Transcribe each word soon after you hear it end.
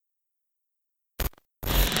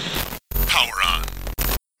power on.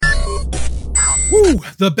 Woo!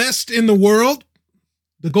 The best in the world.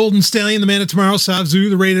 The Golden Stallion, the Man of Tomorrow, Savzu,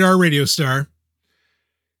 the Rated R radio star.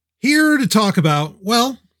 Here to talk about,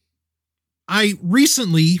 well, I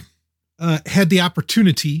recently had the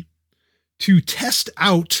opportunity to test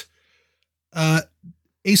out a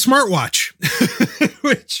smartwatch,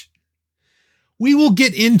 which we will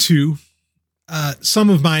get into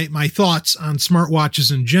some of my thoughts on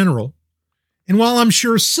smartwatches in general. And while I'm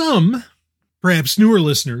sure some, perhaps newer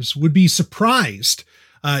listeners, would be surprised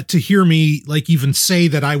to hear me even say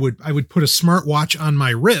that I would put a smartwatch on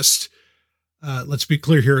my wrist, let's be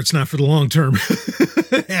clear here, it's not for the long term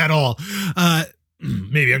at all.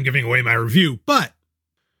 Maybe I'm giving away my review, but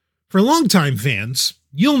for longtime fans,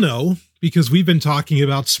 you'll know, because we've been talking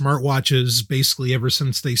about smartwatches basically ever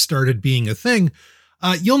since they started being a thing,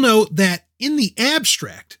 you'll know that in the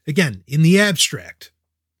abstract, again, in the abstract,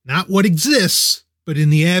 not what exists, but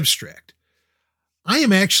in the abstract, I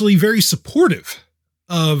am actually very supportive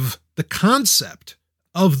of the concept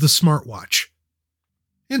of the smartwatch.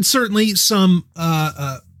 And certainly some,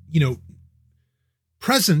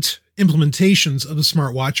 present implementations of the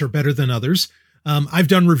smartwatch are better than others. I've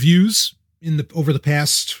done reviews over the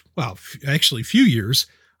past, actually few years,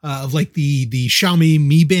 of the Xiaomi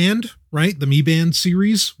Mi Band, right? The Mi Band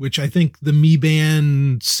series, which I think the Mi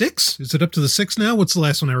Band 6, is it up to the 6 now? What's the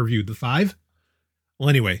last one I reviewed? The 5? Well,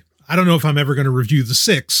 anyway, I don't know if I'm ever going to review the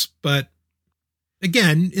 6, but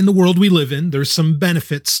again, in the world we live in, there's some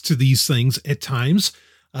benefits to these things at times,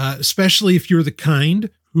 especially if you're the kind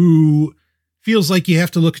who feels like you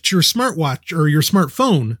have to look at your smartwatch or your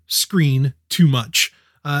smartphone screen too much.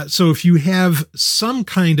 So if you have some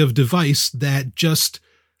kind of device that just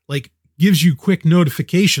gives you quick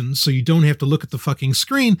notifications so you don't have to look at the fucking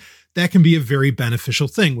screen, that can be a very beneficial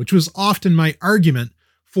thing, which was often my argument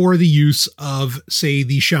for the use of, say,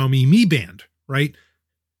 the Xiaomi Mi Band, right?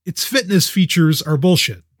 Its fitness features are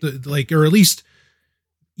bullshit. Or at least,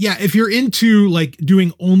 yeah, if you're into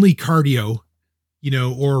doing only cardio,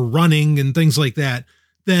 or running and things like that,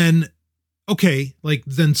 then okay,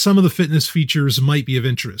 then some of the fitness features might be of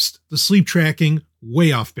interest. The sleep tracking,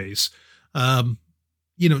 way off base.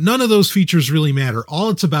 None of those features really matter.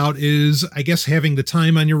 All it's about is, I guess, having the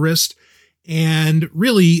time on your wrist and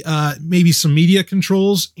really maybe some media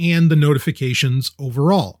controls and the notifications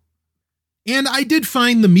overall. And I did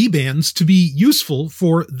find the Mi Bands to be useful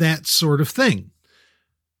for that sort of thing.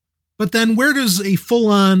 But then where does a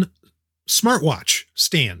full-on smartwatch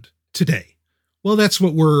stand today? Well, that's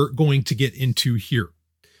what we're going to get into here.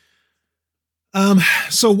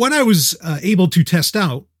 So what I was able to test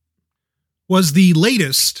out was the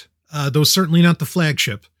latest, though certainly not the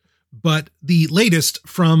flagship, but the latest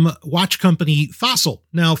from watch company Fossil.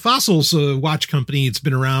 Now, Fossil's a watch company. It's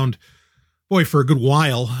been around, for a good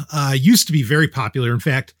while. Used to be very popular. In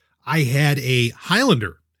fact, I had a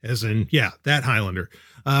Highlander, as in, that Highlander.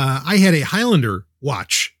 I had a Highlander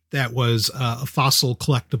watch that was a Fossil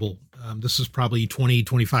collectible. This was probably 20,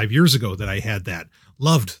 25 years ago that I had that.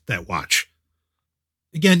 Loved that watch.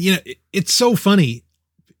 Again, it's so funny.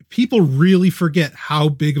 People really forget how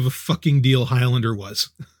big of a fucking deal Highlander was.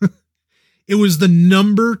 It was the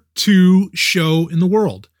number 2 show in the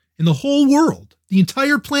world, in the whole world, the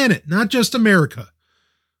entire planet, not just America.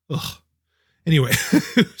 Ugh. Anyway,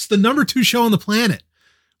 it's the number 2 show on the planet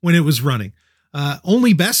when it was running.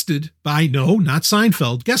 Only bested by, no, not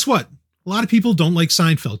Seinfeld. Guess what? A lot of people don't like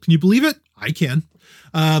Seinfeld. Can you believe it? I can.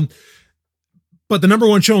 But the number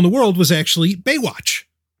 1 show in the world was actually Baywatch.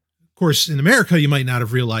 Of course, in America, you might not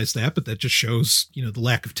have realized that, but that just shows, the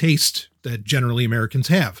lack of taste that generally Americans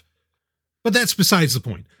have. But that's besides the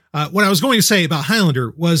point. What I was going to say about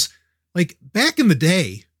Highlander was, back in the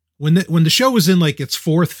day, when the show was in its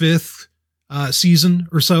 4th, 5th season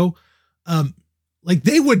or so,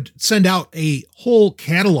 they would send out a whole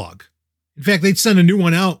catalog. In fact, they'd send a new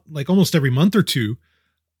one out almost every month or two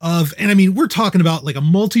we're talking about a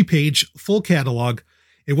multi-page full catalog.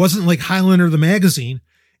 It wasn't like Highlander the magazine.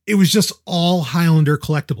 It was just all Highlander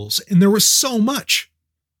collectibles. And there was so much.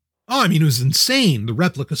 Oh, it was insane. The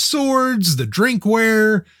replica swords, the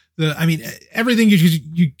drinkware, everything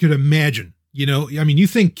you could imagine, you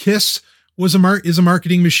think Kiss is a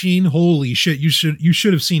marketing machine. Holy shit. You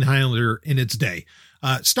should have seen Highlander in its day.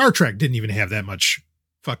 Star Trek didn't even have that much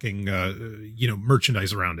fucking,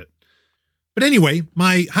 merchandise around it. But anyway,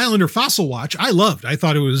 my Highlander Fossil watch, I loved. I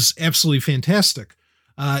thought it was absolutely fantastic.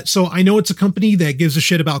 So I know it's a company that gives a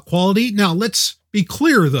shit about quality. Now, let's be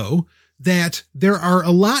clear, though, that there are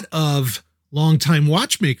a lot of longtime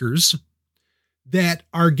watchmakers that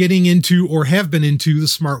are getting into or have been into the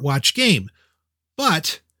smartwatch game.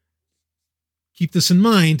 But keep this in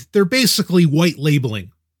mind, they're basically white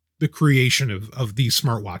labeling the creation of these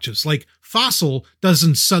smartwatches. Like Fossil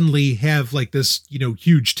doesn't suddenly have like this,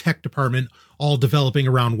 huge tech department all developing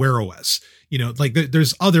around Wear OS. Like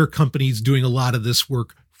there's other companies doing a lot of this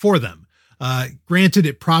work for them. Granted,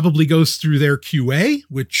 it probably goes through their QA,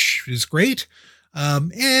 which is great.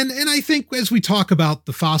 And I think as we talk about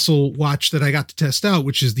the Fossil watch that I got to test out,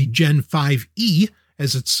 which is the Gen 5e,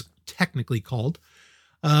 as it's technically called,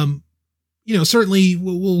 certainly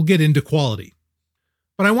we'll get into quality.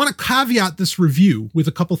 But I want to caveat this review with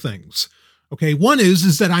a couple things. Okay, one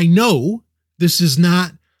is that I know this is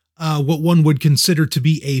not what one would consider to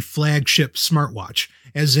be a flagship smartwatch,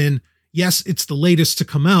 as in, yes, it's the latest to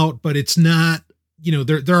come out, but it's not,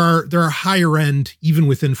 there are higher end, even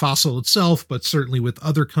within Fossil itself, but certainly with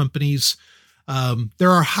other companies.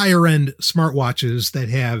 There are higher end smartwatches that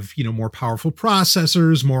have, more powerful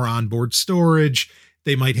processors, more onboard storage.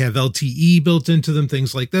 They might have LTE built into them,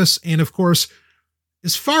 things like this. And of course,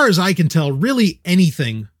 as far as I can tell, really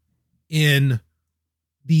anything in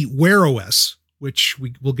the Wear OS, which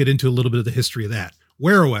we'll get into a little bit of the history of that.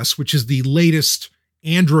 Wear OS, which is the latest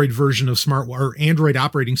Android version of or Android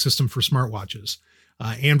operating system for smartwatches.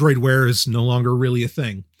 Android Wear is no longer really a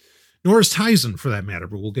thing, nor is Tizen for that matter,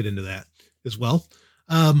 but we'll get into that as well.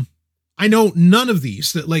 I know none of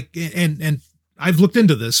these that and I've looked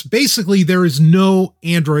into this. Basically, there is no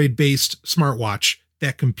Android based smartwatch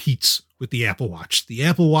that competes with the Apple Watch. The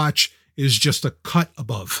Apple Watch is just a cut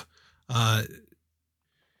above.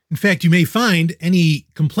 In fact, you may find any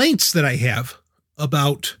complaints that I have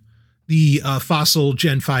about the Fossil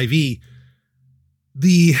Gen 5e,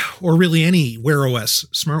 or really any Wear OS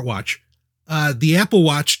smartwatch, the Apple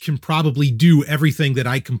Watch can probably do everything that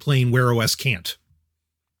I complain Wear OS can't.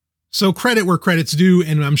 So credit where credit's due,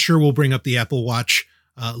 and I'm sure we'll bring up the Apple Watch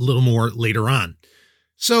a little more later on.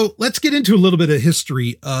 So let's get into a little bit of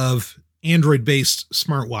history of Android-based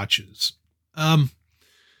smartwatches.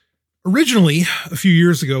 Originally, a few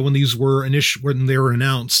years ago, when these were when they were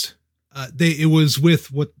announced, it was with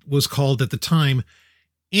what was called at the time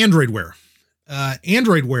Android Wear.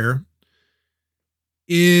 Android Wear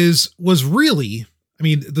was really,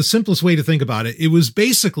 the simplest way to think about it. It was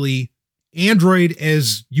basically Android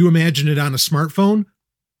as you imagine it on a smartphone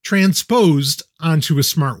transposed onto a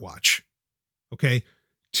smartwatch. Okay.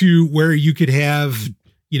 To where you could have,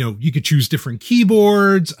 you could choose different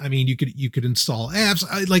keyboards. You could install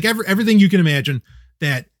apps, like everything you can imagine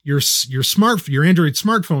that your Android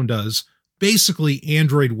smartphone does. Basically,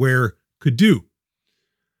 Android Wear could do.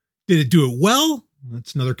 Did it do it well?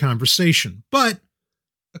 That's another conversation. But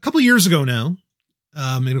a couple of years ago now,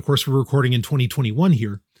 and of course we're recording in 2021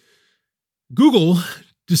 here, Google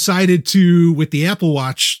decided to, with the Apple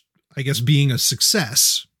Watch, I guess being a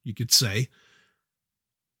success, you could say,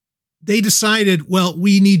 they decided, well,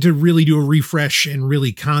 we need to really do a refresh and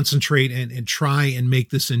really concentrate and try and make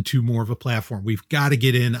this into more of a platform. We've got to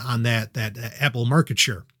get in on that Apple market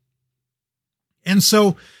share. And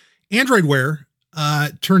so Android Wear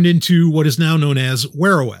turned into what is now known as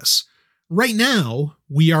Wear OS. Right now,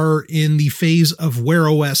 we are in the phase of Wear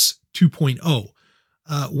OS 2.0.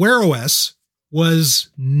 Wear OS was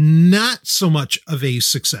not so much of a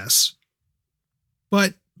success,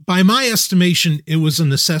 but by my estimation, it was a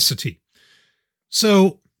necessity.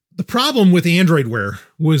 So the problem with Android Wear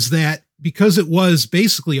was that because it was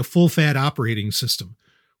basically a full-fat operating system,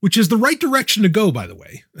 which is the right direction to go, by the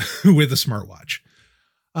way, with a smartwatch,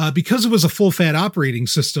 because it was a full-fat operating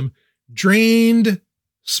system, drained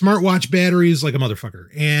smartwatch batteries like a motherfucker.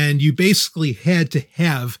 And you basically had to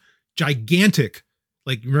have gigantic,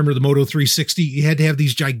 like remember the Moto 360, you had to have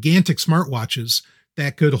these gigantic smartwatches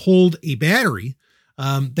that could hold a battery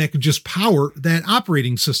that could just power that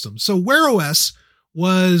operating system. So Wear OS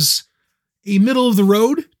was a middle of the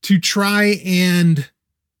road to try and,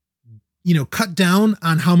 cut down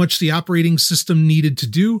on how much the operating system needed to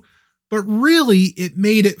do. But really, it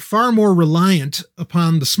made it far more reliant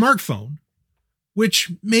upon the smartphone,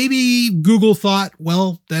 which maybe Google thought,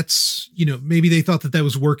 well, that's, maybe they thought that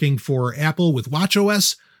was working for Apple with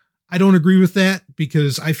watchOS. I don't agree with that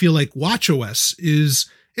because I feel like watchOS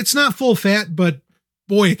it's not full fat, but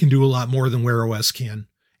boy, it can do a lot more than Wear OS can.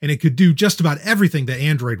 And it could do just about everything that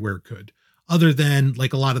Android Wear could, other than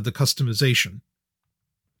like a lot of the customization.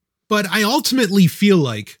 But I ultimately feel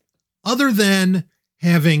like other than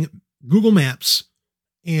having Google Maps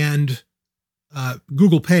and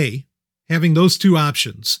Google Pay, having those two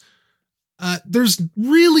options, there's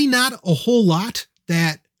really not a whole lot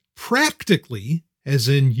that practically, as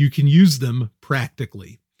in you can use them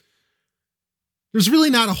practically. There's really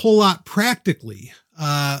not a whole lot practically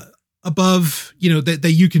above,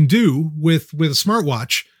 that you can do with a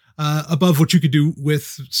smartwatch, above what you could do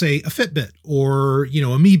with, say, a Fitbit or,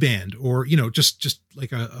 a Mi Band, or, just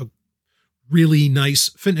like a really nice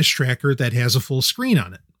fitness tracker that has a full screen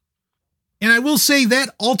on it. And I will say that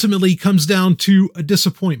ultimately comes down to a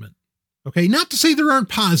disappointment. Okay. Not to say there aren't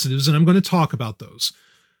positives, and I'm going to talk about those,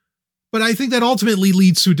 but I think that ultimately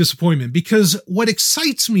leads to a disappointment, because what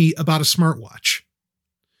excites me about a smartwatch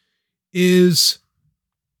is,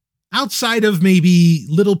 outside of maybe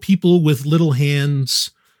little people with little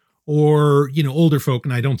hands, or, older folk,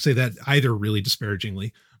 and I don't say that either really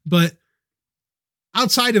disparagingly, but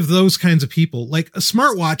outside of those kinds of people, like a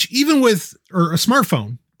smartwatch, or a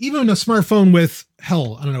smartphone, even a smartphone with,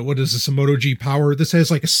 hell, I don't know, what is this, a Moto G Power? This has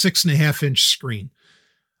like a 6.5-inch screen.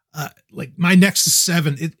 Like my Nexus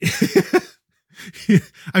 7,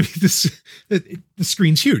 the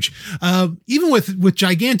screen's huge. Even with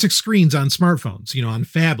gigantic screens on smartphones, on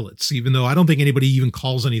phablets, even though I don't think anybody even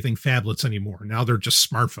calls anything phablets anymore. Now they're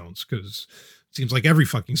just smartphones, because it seems like every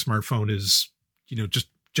fucking smartphone is, just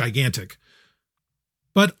gigantic.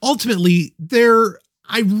 But ultimately,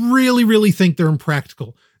 I really, really think they're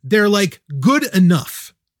impractical. They're like good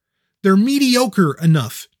enough. They're mediocre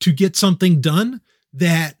enough to get something done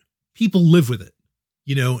that people live with it,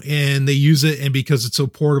 and they use it. And because it's so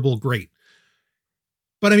portable, great.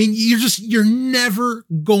 But I mean, you're never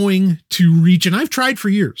going to reach, and I've tried for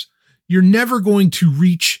years, you're never going to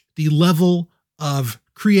reach the level of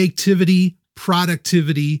creativity,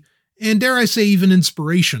 productivity, and dare I say even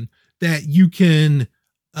inspiration that you can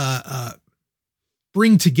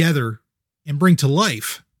bring together and bring to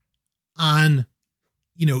life on,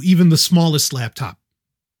 even the smallest laptop.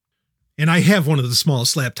 And I have one of the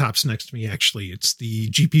smallest laptops next to me, actually. It's the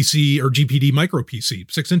GPC or GPD Micro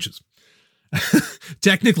PC, 6 inches.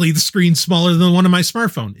 Technically, the screen's smaller than one of my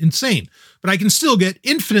smartphone. Insane. But I can still get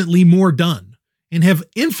infinitely more done and have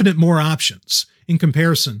infinite more options in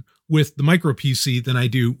comparison with the Micro PC than I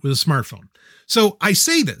do with a smartphone. So I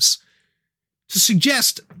say this to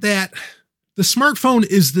suggest that the smartphone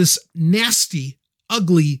is this nasty,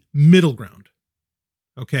 ugly middle ground.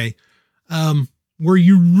 Okay. Where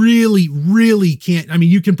you really, really can't. I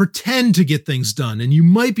mean, you can pretend to get things done, and you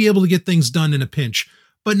might be able to get things done in a pinch,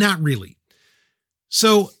 but not really.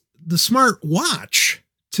 So the smartwatch,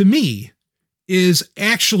 to me, is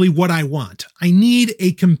actually what I want. I need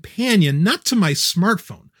a companion, not to my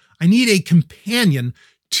smartphone. I need a companion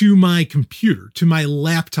to my computer, to my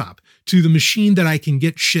laptop, to the machine that I can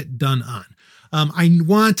get shit done on. I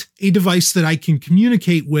want a device that I can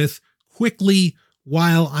communicate with quickly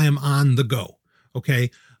while I am on the go.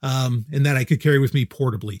 Okay. And that I could carry with me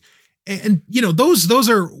portably. And those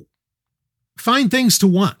are fine things to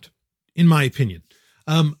want, in my opinion.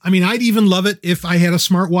 I mean, I'd even love it if I had a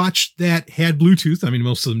smartwatch that had Bluetooth. I mean,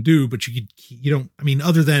 most of them do, but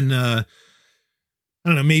other than, I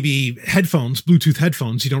don't know, maybe headphones, Bluetooth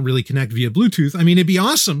headphones, you don't really connect via Bluetooth. I mean, it'd be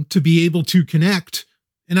awesome to be able to connect,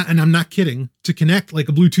 and I'm not kidding, to connect like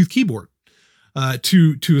a Bluetooth keyboard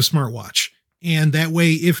to a smartwatch. And that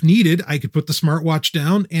way, if needed, I could put the smartwatch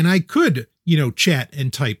down and I could, chat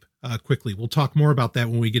and type quickly. We'll talk more about that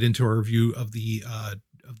when we get into our review of the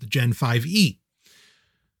Gen 5e.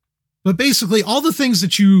 But basically, all the things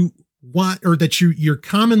that you want, or that you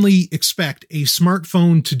commonly expect a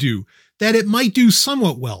smartphone to do, that it might do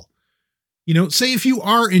somewhat well. Say if you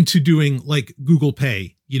are into doing like Google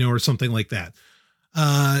Pay, or something like that,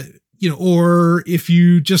 or if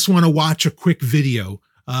you just want to watch a quick video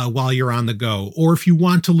while you're on the go, or if you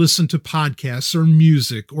want to listen to podcasts or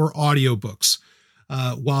music or audiobooks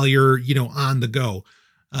while you're, on the go.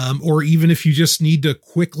 Or even if you just need to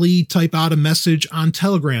quickly type out a message on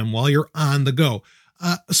Telegram while you're on the go.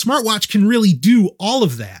 A smartwatch can really do all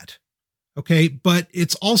of that. Okay. But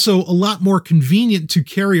it's also a lot more convenient to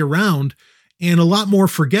carry around and a lot more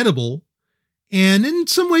forgettable, and in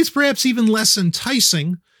some ways, perhaps even less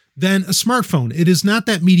enticing than a smartphone. It is not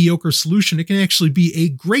that mediocre solution. It can actually be a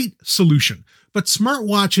great solution, but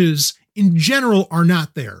smartwatches in general are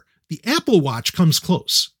not there. The Apple Watch comes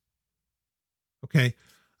close. Okay.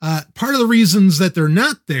 Part of the reasons that they're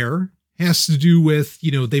not there has to do with,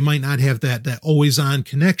 they might not have that always on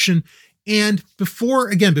connection. And before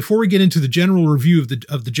we get into the general review of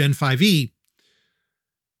the Gen 5e,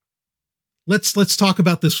 let's talk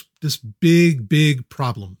about this big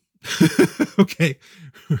problem. Okay.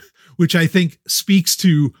 Which I think speaks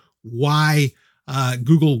to why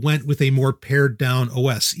Google went with a more pared down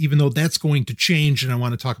OS, even though that's going to change. And I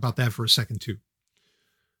want to talk about that for a second too.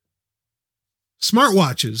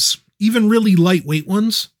 Smartwatches, even really lightweight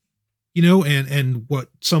ones, and what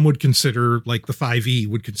some would consider, like the 5e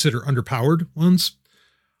would consider underpowered ones,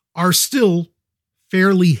 are still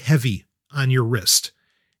fairly heavy on your wrist.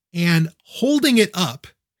 And holding it up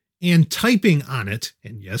and typing on it,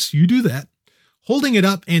 and yes, you do that, holding it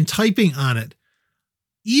up and typing on it,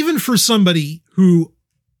 even for somebody who,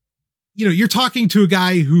 you're talking to a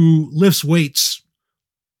guy who lifts weights,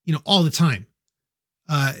 all the time.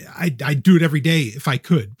 I do it every day if I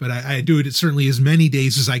could, but I do it certainly as many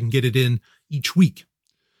days as I can get it in each week.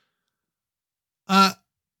 I'm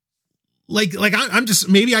just,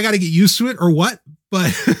 maybe I got to get used to it or what,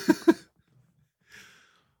 but,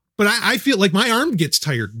 but I feel like my arm gets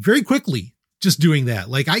tired very quickly just doing that.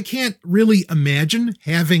 Like, I can't really imagine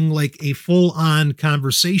having like a full on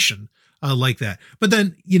conversation like that. But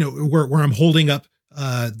then, where I'm holding up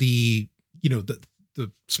the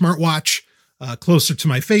smartwatch closer to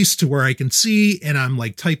my face to where I can see, and I'm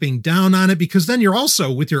like typing down on it, because then you're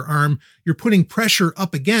also with your arm, you're putting pressure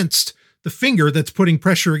up against the finger that's putting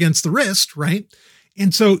pressure against the wrist, right?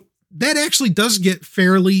 And so that actually does get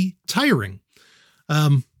fairly tiring.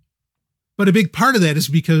 But a big part of that is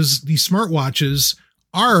because these smartwatches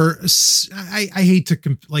are, I hate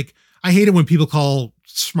it when people call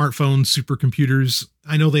smartphones supercomputers.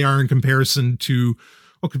 I know they are in comparison to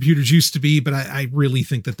what computers used to be, but I really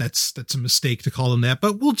think that that's a mistake to call them that.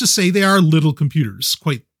 But we'll just say they are little computers.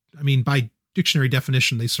 By dictionary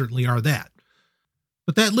definition, they certainly are that.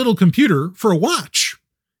 But that little computer for a watch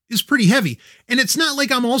is pretty heavy. And it's not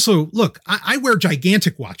like I'm also, look, I wear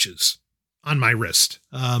gigantic watches on my wrist.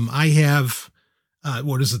 I have,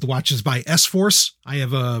 the watch is by S-Force. I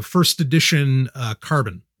have a first edition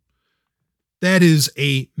Carbon. That is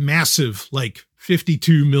a massive,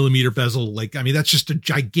 52 millimeter bezel. That's just a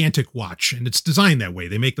gigantic watch, and it's designed that way.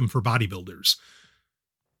 They make them for bodybuilders.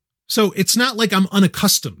 So it's not like I'm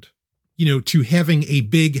unaccustomed, to having a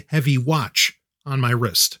big, heavy watch on my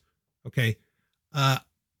wrist. Okay.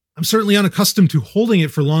 I'm certainly unaccustomed to holding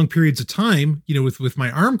it for long periods of time, with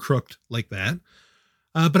my arm crooked like that.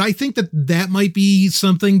 But I think that might be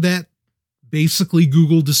something that basically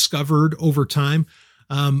Google discovered over time.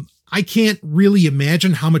 I can't really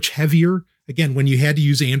imagine how much heavier, again, when you had to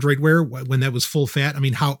use Android Wear, when that was full fat,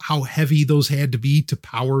 how heavy those had to be to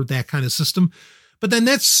power that kind of system. But then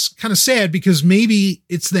that's kind of sad, because maybe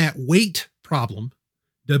it's that weight problem,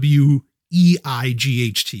 WEIGHT,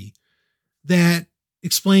 that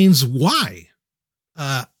explains why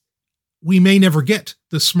we may never get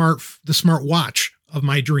the smart watch of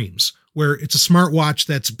my dreams, where it's a smartwatch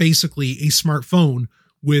that's basically a smartphone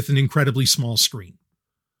with an incredibly small screen.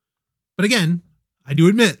 But again, I do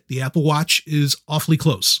admit the Apple Watch is awfully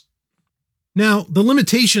close. Now, the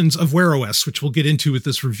limitations of Wear OS, which we'll get into with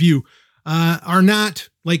this review, are not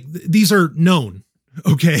these are known,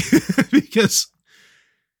 okay? Because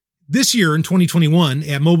this year in 2021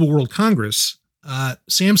 at Mobile World Congress,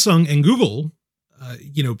 Samsung and Google,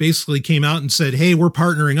 basically came out and said, hey, we're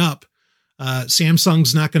partnering up.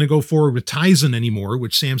 Samsung's not going to go forward with Tizen anymore,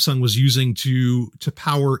 which Samsung was using to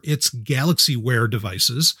power its Galaxy Wear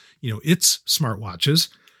devices, its smartwatches.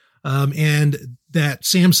 And that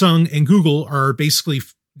Samsung and Google are basically,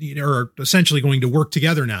 are essentially going to work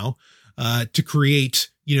together now to create,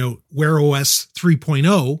 Wear OS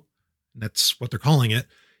 3.0. That's what they're calling it,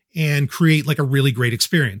 and create a really great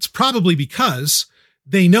experience, probably because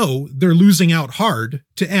they know they're losing out hard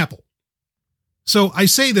to Apple. So I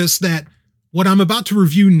say this, that what I'm about to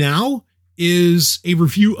review now is a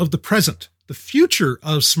review of the present. The future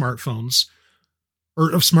of smartphones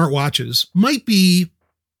or of smartwatches might be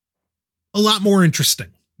a lot more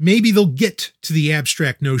interesting. Maybe they'll get to the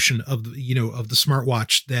abstract notion of of the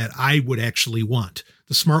smartwatch that I would actually want.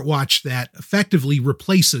 The smartwatch that effectively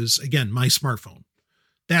replaces, again, my smartphone.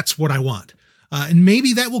 That's what I want. And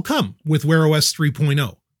maybe that will come with Wear OS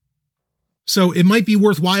 3.0. So it might be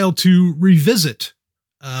worthwhile to revisit.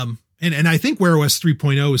 And I think Wear OS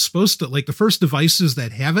 3.0 is supposed to, the first devices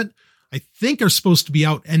that have it, I think are supposed to be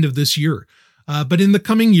out end of this year. But in the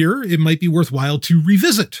coming year, it might be worthwhile to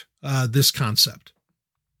revisit this concept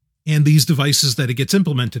and these devices that it gets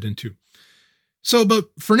implemented into. So, but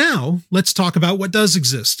for now, let's talk about what does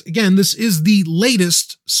exist. Again, this is the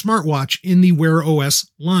latest smartwatch in the Wear OS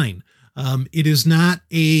line. It is not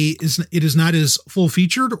as full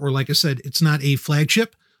featured, or like I said, it's not a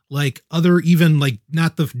flagship like other, even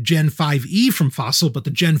not the Gen 5e from Fossil, but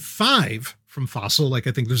the Gen 5 from Fossil. I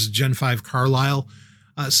think there's a Gen 5 Carlyle.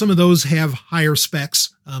 Some of those have higher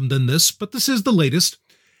specs than this, but this is the latest.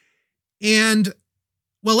 And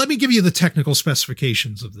well, let me give you the technical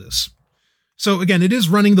specifications of this. So again, it is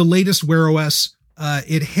running the latest Wear OS.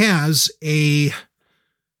 It has a,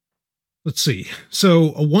 let's see.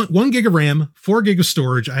 So a one gig of RAM, 4 gig of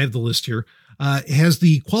storage. I have the list here. It has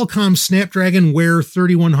the Qualcomm Snapdragon Wear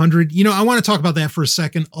 3100. I want to talk about that for a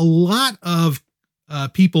second. A lot of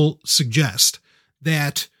people suggest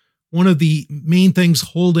that one of the main things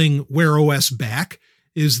holding Wear OS back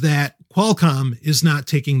is that Qualcomm is not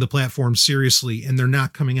taking the platform seriously, and they're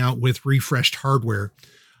not coming out with refreshed hardware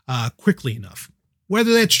quickly enough.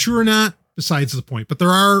 Whether that's true or not, besides the point. But there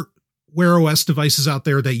are Wear OS devices out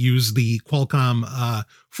there that use the Qualcomm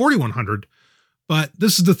 4100, but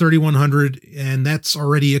this is the 3100, and that's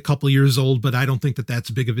already a couple years old, but I don't think that that's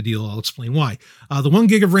big of a deal. I'll explain why. The 1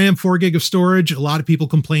 gig of RAM, 4 gig of storage, a lot of people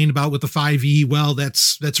complain about with the 5E. Well,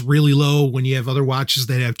 that's really low when you have other watches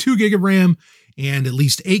that have 2 gig of RAM and at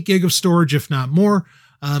least 8 gig of storage, if not more.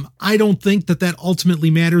 I don't think that ultimately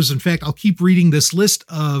matters. In fact, I'll keep reading this list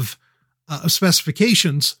of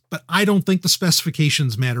specifications, but I don't think the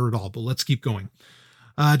specifications matter at all. But let's keep going.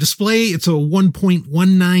 Display, it's a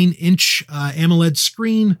 1.19 inch AMOLED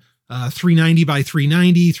screen, 390 by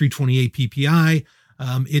 390, 328 ppi.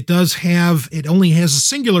 It only has a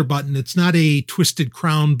singular button. It's not a twisted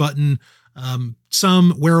crown button.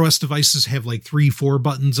 Some Wear OS devices have like 3-4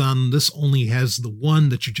 buttons on. This only has the one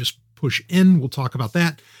that you just push in. We'll talk about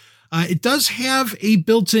that. It does have a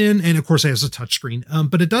built-in, and of course it has a touchscreen,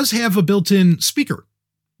 but it does have a built-in speaker,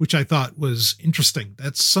 which I thought was interesting.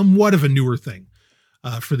 That's somewhat of a newer thing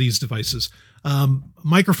for these devices.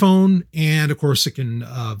 Microphone, and of course it can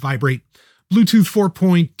vibrate. Bluetooth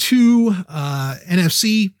 4.2,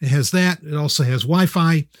 NFC, it has that. It also has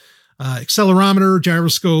Wi-Fi, accelerometer,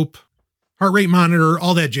 gyroscope, heart rate monitor,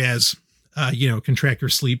 all that jazz. Can track your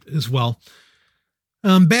sleep as well.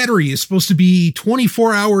 Battery is supposed to be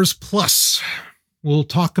 24 hours plus. We'll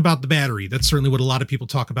talk about the battery. That's certainly what a lot of people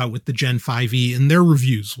talk about with the Gen 5e in their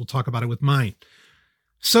reviews. We'll talk about it with mine.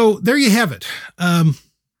 So there you have it.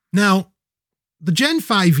 Now, the Gen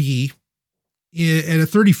 5e at a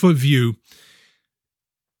 30-foot view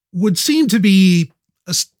would seem to be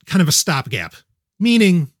kind of a stopgap,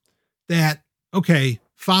 meaning that, okay,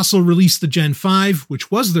 Fossil released the Gen 5, which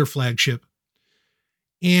was their flagship,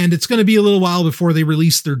 and it's going to be a little while before they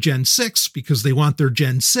release their Gen 6 because they want their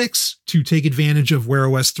Gen 6 to take advantage of Wear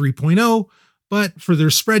OS 3.0. But for their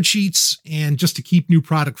spreadsheets and just to keep new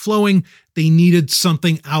product flowing, they needed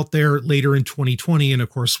something out there later in 2020. And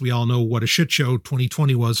of course, we all know what a shit show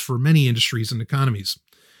 2020 was for many industries and economies.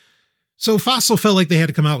 So Fossil felt like they had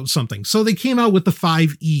to come out with something. So they came out with the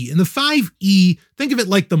 5E. And the 5E, think of it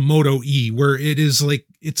like the Moto E, where it is like,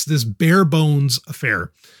 it's this bare bones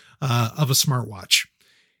affair of a smartwatch.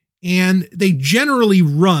 And they generally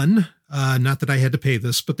run, not that I had to pay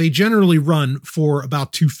this, but they generally run for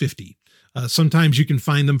about $250. Sometimes you can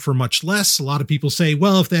find them for much less. A lot of people say,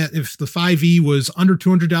 well, if the 5E was under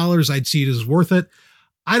 $200, I'd see it as worth it.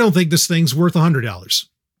 I don't think this thing's worth $100.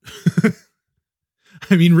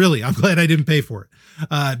 I mean, really, I'm glad I didn't pay for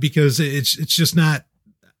it because it's just not,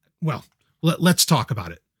 well, let's talk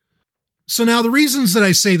about it. So now the reasons that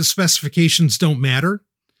I say the specifications don't matter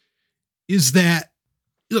is that,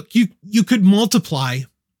 look, you could multiply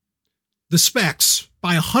the specs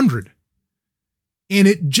by 100 and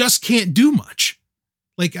it just can't do much.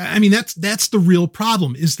 Like, I mean, that's the real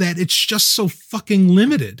problem, is that it's just so fucking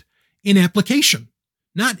limited in application,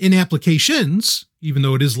 not in applications, even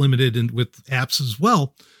though it is limited with apps as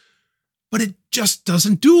well, but it just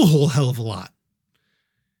doesn't do a whole hell of a lot.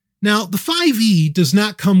 Now, the 5E does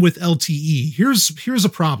not come with LTE. Here's a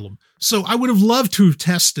problem. So I would have loved to have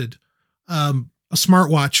tested a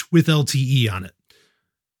smartwatch with LTE on it.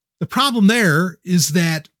 The problem there is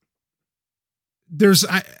that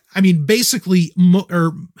basically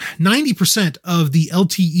 90% of the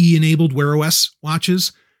LTE enabled Wear OS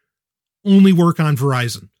watches only work on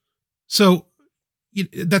Verizon. So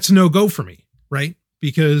that's a no-go for me, right?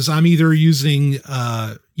 Because I'm either using,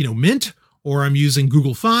 Mint, or I'm using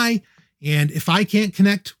Google Fi. And if I can't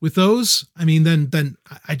connect with those, I mean, then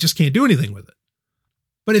I just can't do anything with it.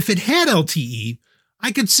 But if it had LTE,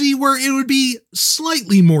 I could see where it would be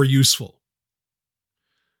slightly more useful.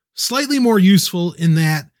 Slightly more useful in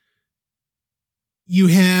that you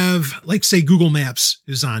have, like, say, Google Maps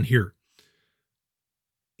is on here.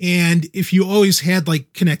 And if you always had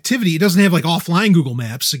like connectivity, it doesn't have like offline Google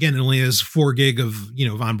Maps. Again, it only has 4 gig of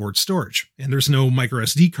onboard storage, and there's no micro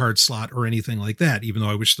SD card slot or anything like that, even though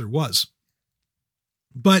I wish there was.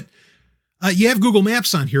 But you have Google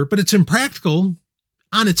Maps on here, but it's impractical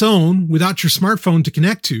on its own without your smartphone to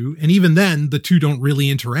connect to. And even then, the two don't really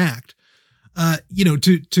interact.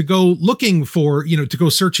 To go looking for, to go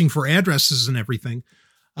searching for addresses and everything,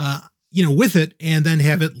 with it, and then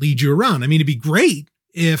have it lead you around. I mean, it'd be great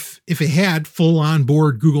if it had full on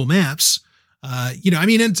board Google Maps, I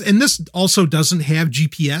mean, and this also doesn't have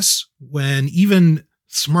GPS when even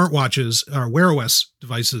smartwatches or Wear OS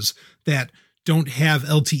devices that don't have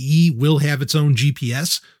LTE will have its own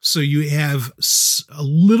GPS. So you have a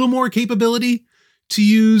little more capability to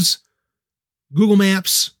use Google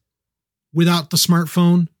Maps without the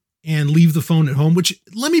smartphone and leave the phone at home, which,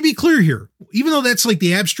 let me be clear here, even though that's like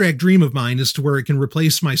the abstract dream of mine as to where it can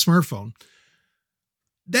replace my smartphone,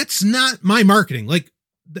 that's not my marketing. Like,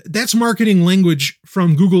 that's marketing language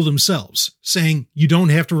from Google themselves saying you don't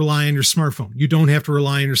have to rely on your smartphone. You don't have to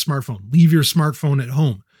rely on your smartphone. Leave your smartphone at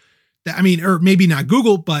home. I mean, or maybe not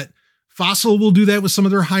Google, but Fossil will do that with some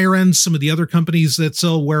of their higher ends. Some of the other companies that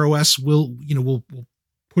sell Wear OS will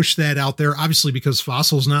push that out there, obviously, because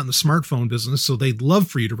Fossil's not in the smartphone business. So they'd love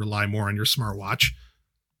for you to rely more on your smartwatch.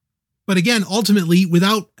 But again, ultimately,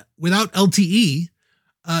 without LTE,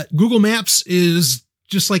 Google Maps is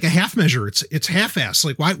just like a half measure. It's half-assed.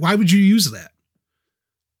 Like, why would you use that?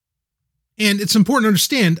 And it's important to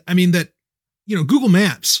understand, I mean, that, Google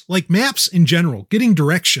Maps, like maps in general, getting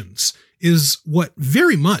directions is what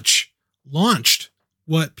very much launched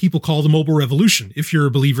what people call the mobile revolution. If you're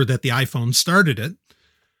a believer that the iPhone started it,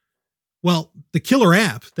 well, the killer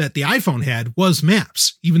app that the iPhone had was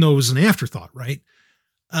Maps, even though it was an afterthought, right?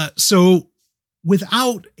 So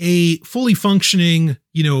without a fully functioning,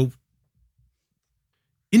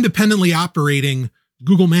 independently operating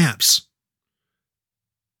Google Maps,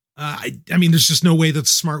 I mean, there's just no way that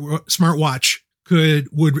the smartwatch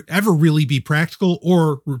would ever really be practical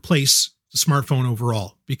or replace the smartphone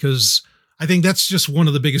overall, because I think that's just one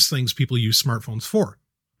of the biggest things people use smartphones for.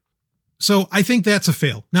 So I think that's a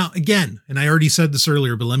fail. Now, again, and I already said this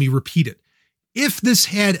earlier, but let me repeat it. If this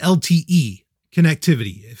had LTE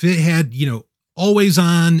connectivity, if it had, always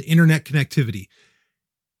on internet connectivity,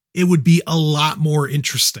 it would be a lot more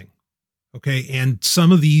interesting. Okay. And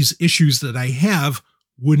some of these issues that I have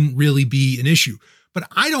wouldn't really be an issue. But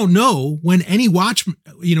I don't know when any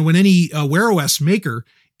Wear OS maker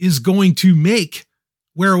is going to make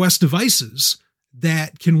Wear OS devices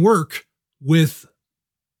that can work with,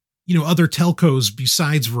 other telcos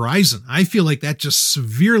besides Verizon. I feel like that just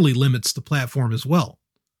severely limits the platform as well.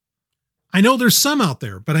 I know there's some out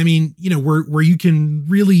there, but I mean, where you can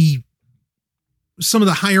really, some of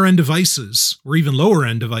the higher end devices or even lower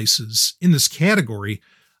end devices in this category,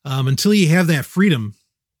 until you have that freedom,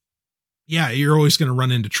 yeah, you're always going to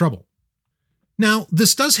run into trouble. Now,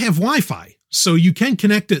 this does have Wi-Fi, so you can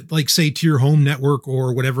connect it, like, say, to your home network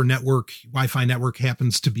or whatever Wi-Fi network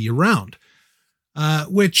happens to be around,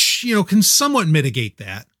 which, can somewhat mitigate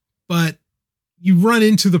that. But you run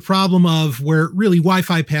into the problem of where really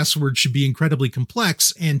Wi-Fi passwords should be incredibly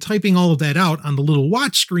complex, and typing all of that out on the little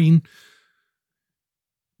watch screen,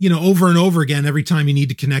 over and over again, every time you need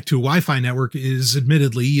to connect to a Wi-Fi network is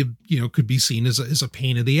admittedly, could be seen as a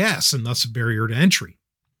pain in the ass and thus a barrier to entry.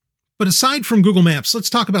 But aside from Google Maps, let's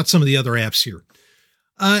talk about some of the other apps here.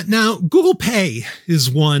 Now, Google Pay is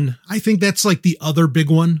one. I think that's like the other big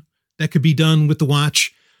one that could be done with the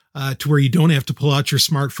watch, to where you don't have to pull out your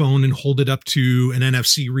smartphone and hold it up to an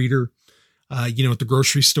NFC reader, at the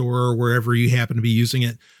grocery store or wherever you happen to be using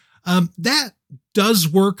it. That does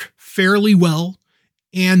work fairly well.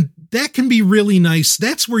 And that can be really nice.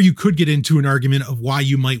 That's where you could get into an argument of why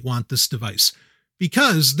you might want this device,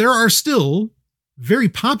 because there are still very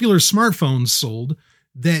popular smartphones sold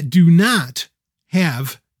that do not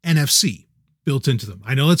have NFC built into them.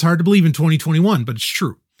 I know it's hard to believe in 2021, but it's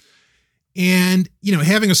true. And,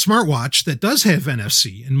 having a smartwatch that does have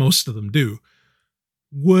NFC, and most of them do,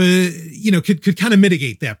 could kind of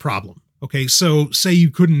mitigate that problem. Okay. So say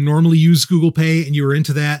you couldn't normally use Google Pay and you were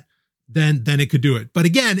into that, then it could do it. But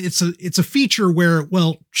again, it's a feature where,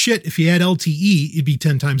 well, shit, if you had LTE, it'd be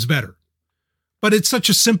 10 times better. But it's such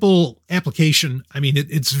a simple application. I mean,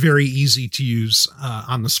 it's very easy to use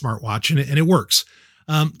on the smartwatch, and it works.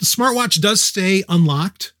 The smartwatch does stay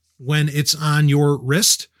unlocked when it's on your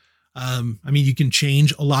wrist. I mean, you can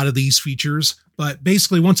change a lot of these features, but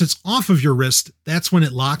basically once it's off of your wrist, that's when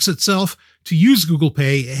it locks itself. To use Google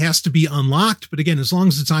Pay, it has to be unlocked. But again, as long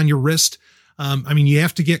as it's on your wrist, you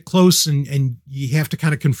have to get close and you have to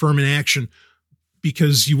kind of confirm an action,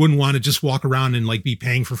 because you wouldn't want to just walk around and like be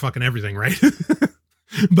paying for fucking everything, right?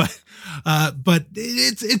 But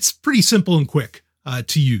it's pretty simple and quick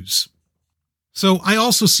to use. So I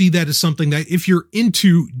also see that as something that if you're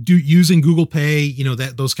into using Google Pay,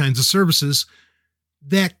 those kinds of services,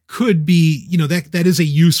 that could be, that is a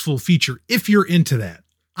useful feature if you're into that.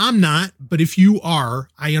 I'm not, but if you are,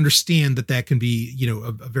 I understand that can be,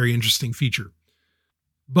 a very interesting feature.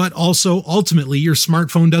 But also, ultimately, your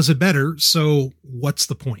smartphone does it better. So what's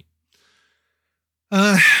the point?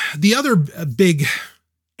 The other big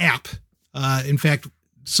app, in fact,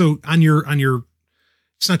 so on your,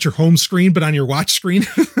 it's not your home screen, but on your watch screen,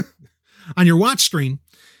 on your watch screen,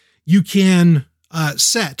 you can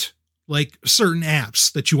set like certain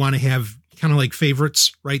apps that you want to have kind of like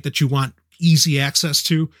favorites, right? That you want easy access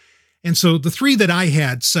to. And so the three that I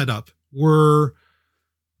had set up were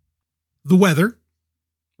the weather,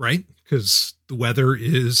 right? Because the weather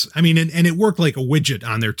is, I mean, and it worked like a widget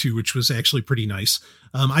on there too, which was actually pretty nice.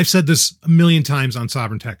 I've said this a million times on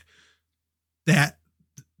Sovereign Tech, that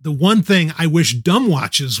the one thing I wish dumb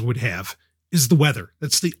watches would have is the weather.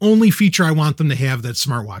 That's the only feature I want them to have that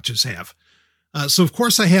smartwatches have. So of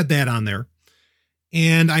course I had that on there,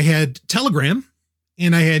 and I had Telegram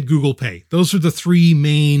and I had Google Pay. Those are the three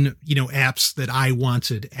main, apps that I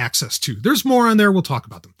wanted access to. There's more on there. We'll talk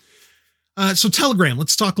about them. So Telegram,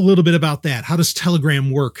 let's talk a little bit about that. How does Telegram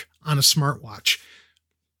work on a smartwatch?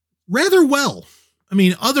 Rather well. I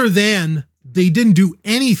mean, other than they didn't do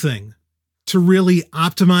anything to really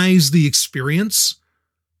optimize the experience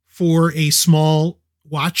for a small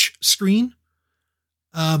watch screen.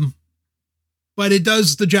 But it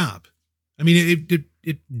does the job. I mean,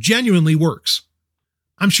 it genuinely works.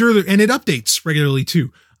 I'm sure that, and it updates regularly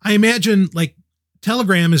too. I imagine like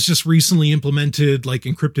Telegram has just recently implemented like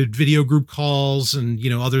encrypted video group calls and,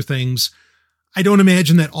 other things. I don't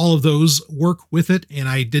imagine that all of those work with it. And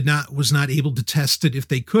I was not able to test it if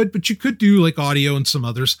they could, but you could do like audio and some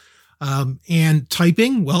others. And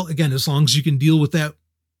typing, well, again, as long as you can deal with that,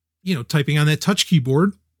 typing on that touch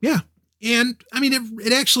keyboard. Yeah. And I mean,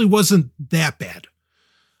 it actually wasn't that bad,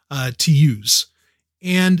 to use.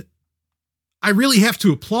 And I really have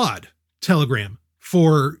to applaud Telegram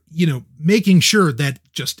for, making sure that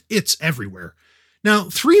just it's everywhere. Now,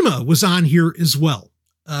 Threema was on here as well.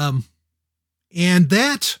 And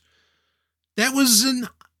that was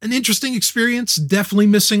an interesting experience, definitely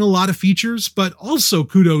missing a lot of features, but also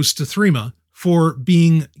kudos to Threema for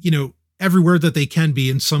being, everywhere that they can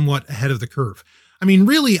be and somewhat ahead of the curve. I mean,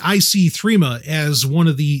 really, I see Threema as one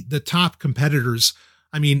of the top competitors.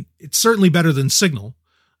 I mean, it's certainly better than Signal.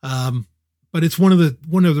 But it's one of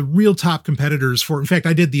the real top competitors for, in fact,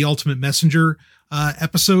 I did the Ultimate Messenger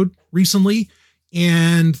episode recently,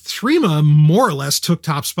 and Threema more or less took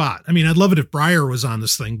top spot. I mean, I'd love it if Breyer was on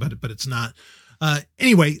this thing, but it's not.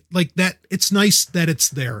 Anyway, like that, it's nice that it's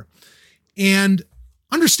there. And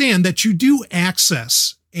understand that you do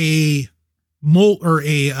access a Wear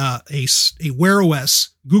OS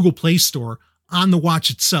Google Play Store on the watch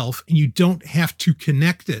itself, and you don't have to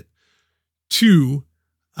connect it to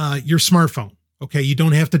your smartphone. Okay. You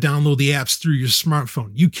don't have to download the apps through your smartphone.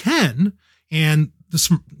 You can, and the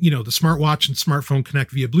smartwatch and smartphone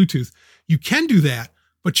connect via Bluetooth. You can do that,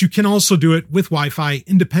 but you can also do it with Wi-Fi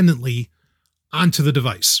independently onto the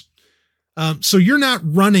device. So you're not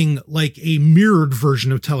running like a mirrored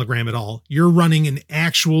version of Telegram at all. You're running an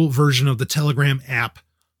actual version of the Telegram app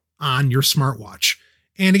on your smartwatch.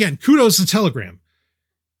 And again, kudos to Telegram.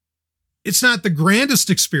 It's not the grandest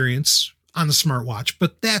experience on the smartwatch,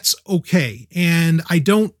 but that's okay. And I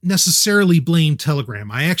don't necessarily blame Telegram.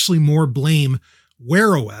 I actually more blame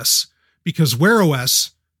Wear OS, because Wear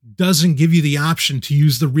OS doesn't give you the option to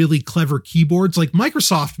use the really clever keyboards. Like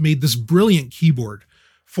Microsoft made this brilliant keyboard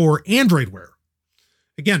for Android Wear.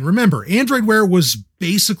 Again, remember, Android Wear was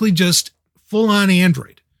basically just full on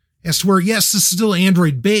Android. As to where, yes, this is still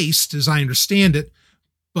Android based as I understand it,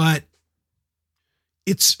 but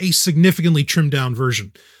it's a significantly trimmed down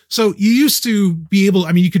version. So you used to be able,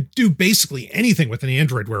 I mean, you could do basically anything with an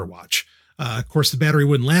Android Wear watch. Of course, the battery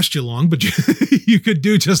wouldn't last you long, but you could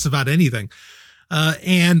do just about anything.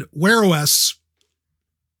 And Wear OS,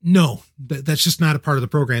 no, that's just not a part of the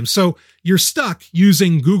program. So you're stuck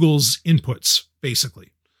using Google's inputs,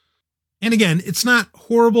 basically. And again, it's not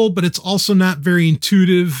horrible, but it's also not very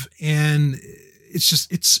intuitive. And it's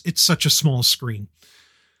just, it's such a small screen.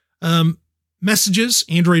 Messages,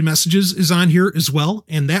 Android Messages is on here as well.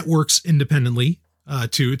 And that works independently,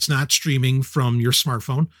 too. It's not streaming from your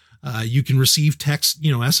smartphone. You can receive text,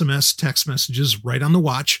 SMS text messages right on the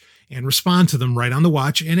watch and respond to them right on the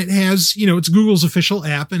watch. And it has, it's Google's official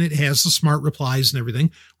app, and it has the smart replies and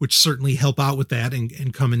everything, which certainly help out with that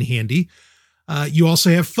and come in handy. You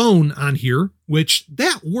also have phone on here, which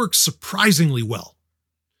that works surprisingly well.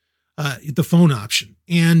 The phone option.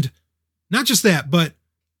 And not just that, but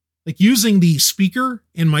like using the speaker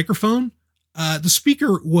and microphone, the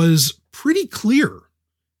speaker was pretty clear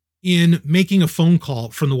in making a phone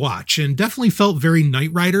call from the watch, and definitely felt very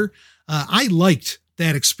Knight Rider. I liked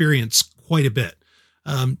that experience quite a bit.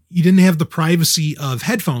 You didn't have the privacy of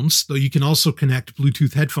headphones, though you can also connect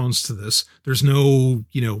Bluetooth headphones to this. There's no,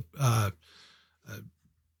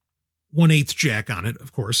 1/8 jack on it,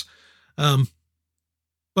 of course.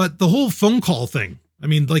 But the whole phone call thing, I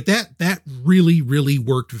mean, like that really, really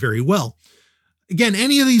worked very well. Again,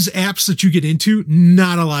 any of these apps that you get into,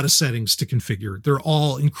 not a lot of settings to configure. They're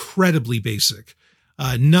all incredibly basic.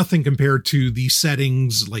 Nothing compared to the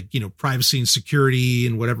settings like, privacy and security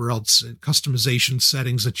and whatever else customization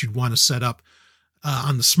settings that you'd want to set up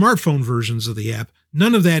on the smartphone versions of the app.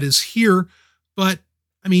 None of that is here. But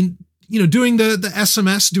I mean, doing the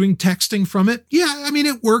SMS, doing texting from it. Yeah, I mean,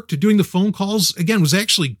 it worked. Doing the phone calls, again, was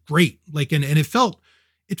actually great. Like, and it felt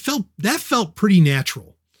pretty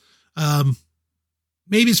natural.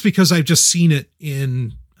 Maybe it's because I've just seen it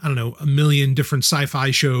in, I don't know, a million different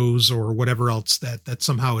sci-fi shows or whatever else that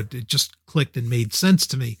somehow it just clicked and made sense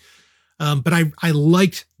to me. But I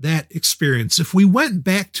liked that experience. If we went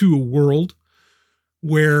back to a world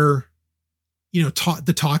where,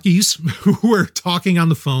 the talkies who were talking on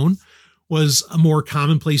the phone was a more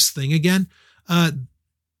commonplace thing again,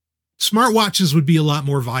 smartwatches would be a lot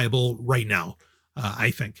more viable right now,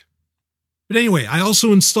 I think. But anyway, I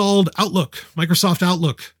also installed Outlook, Microsoft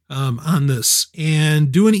Outlook, on this,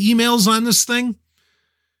 and doing emails on this thing.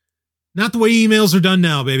 Not the way emails are done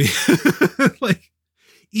now, baby. Like,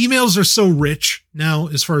 emails are so rich now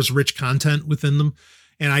as far as rich content within them.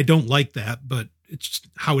 And I don't like that, but it's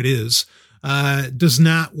how it is. Does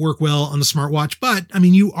not work well on the smartwatch, but I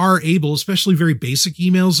mean, you are able, especially very basic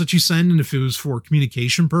emails that you send, and if it was for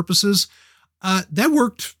communication purposes, that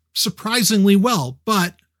worked surprisingly well.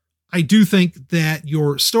 But I do think that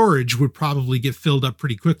your storage would probably get filled up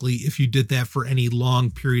pretty quickly if you did that for any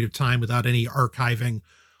long period of time without any archiving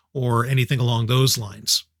or anything along those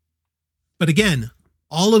lines. But again,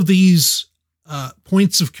 all of these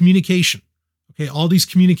points of communication, okay, all these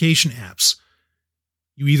communication apps,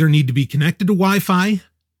 you either need to be connected to Wi-Fi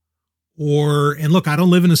and look, I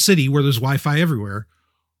don't live in a city where there's Wi-Fi everywhere,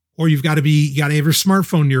 or you got to have your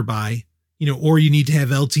smartphone nearby, or you need to have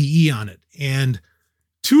LTE on it. And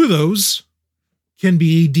two of those can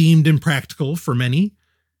be deemed impractical for many,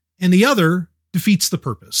 and the other defeats the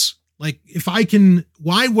purpose. Like,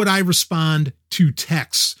 why would I respond to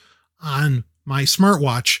texts on my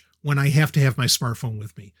smartwatch when I have to have my smartphone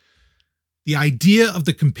with me? The idea of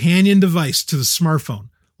the companion device to the smartphone,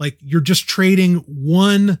 like you're just trading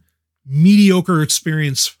one mediocre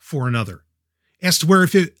experience for another. As to where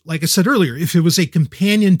like I said earlier, if it was a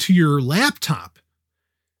companion to your laptop,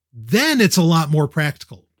 then it's a lot more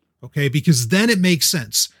practical, okay? Because then it makes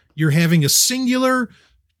sense. You're having a singular,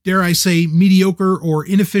 dare I say, mediocre or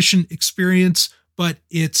inefficient experience, but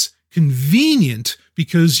it's convenient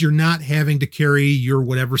because you're not having to carry your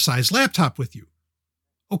whatever size laptop with you.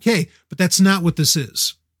 Okay, but that's not what this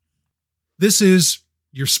is. This is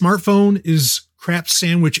your smartphone is crap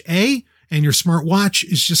sandwich A, and your smartwatch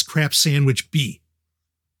is just crap sandwich B.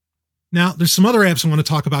 Now, there's some other apps I want to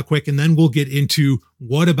talk about quick, and then we'll get into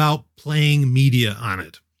what about playing media on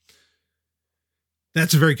it.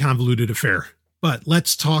 That's a very convoluted affair, but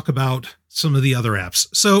let's talk about some of the other apps.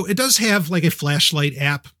 So it does have like a flashlight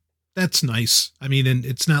app. That's nice. I mean, and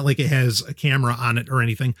it's not like it has a camera on it or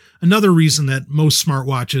anything. Another reason that most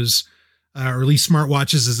smartwatches, or at least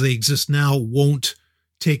smartwatches as they exist now, won't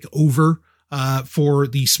take over for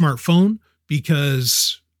the smartphone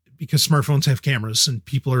because smartphones have cameras and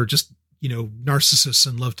people are just, narcissists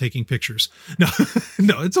and love taking pictures.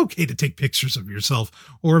 No, it's okay to take pictures of yourself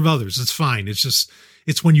or of others. It's fine.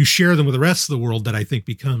 It's when you share them with the rest of the world that I think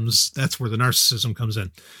that's where the narcissism comes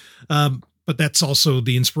in. But that's also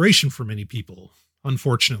the inspiration for many people,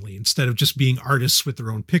 unfortunately, instead of just being artists with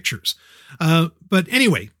their own pictures. But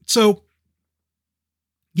anyway, so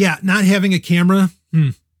yeah, not having a camera.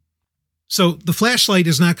 So the flashlight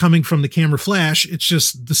is not coming from the camera flash. It's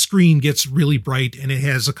just the screen gets really bright and it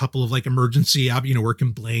has a couple of like emergency, where it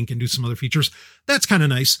can blink and do some other features. That's kind of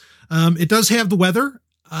nice. It does have the weather.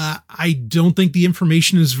 I don't think the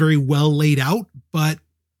information is very well laid out, but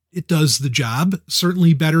it does the job.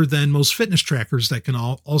 Certainly better than most fitness trackers that can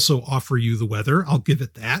also offer you the weather. I'll give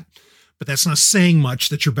it that, but that's not saying much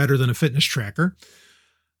that you're better than a fitness tracker.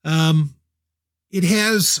 It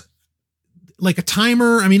has like a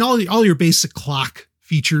timer. I mean, all your basic clock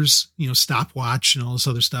features, stopwatch and all this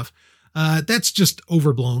other stuff. That's just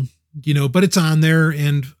overblown, but it's on there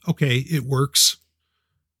and okay, it works.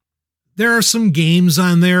 There are some games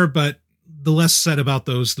on there, but the less said about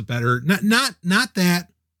those, the better. Not that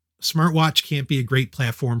smartwatch can't be a great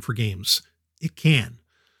platform for games. It can.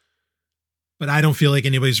 But I don't feel like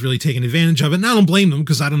anybody's really taking advantage of it. And I don't blame them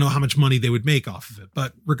because I don't know how much money they would make off of it.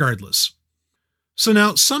 But regardless. So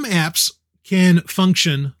now some apps can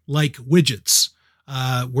function like widgets.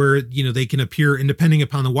 where, they can appear, and depending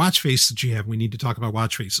upon the watch face that you have, we need to talk about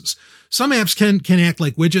watch faces. Some apps can act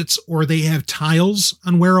like widgets, or they have tiles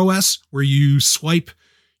on Wear OS where you swipe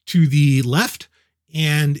to the left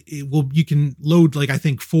and you can load, like, I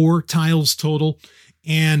think 4 tiles total.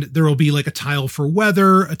 And there will be like a tile for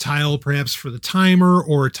weather, a tile perhaps for the timer,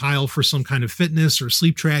 or a tile for some kind of fitness or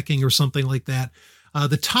sleep tracking or something like that.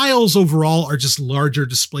 The tiles overall are just larger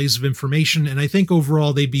displays of information. And I think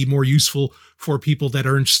overall they'd be more useful for people that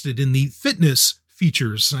are interested in the fitness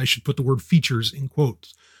features. I should put the word features in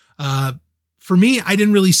quotes. For me, I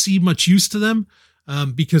didn't really see much use to them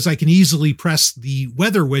because I can easily press the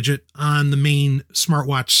weather widget on the main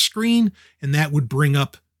smartwatch screen, and that would bring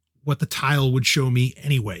up what the tile would show me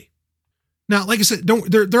anyway. Now, like I said,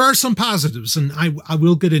 there are some positives, and I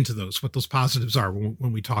will get into those, what those positives are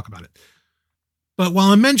when we talk about it. But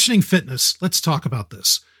while I'm mentioning fitness, let's talk about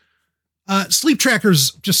this. Sleep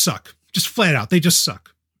trackers just suck. Just flat out. They just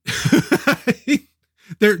suck.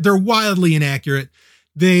 They're wildly inaccurate.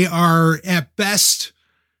 They are at best,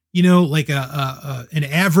 like an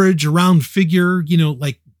average, a round figure,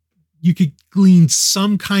 like you could glean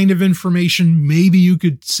some kind of information. Maybe you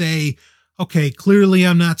could say, okay, clearly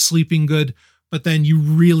I'm not sleeping good, but then you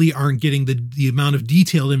really aren't getting the amount of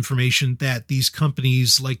detailed information that these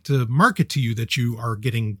companies like to market to you, that you are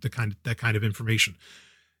getting that kind of information.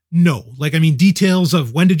 No, details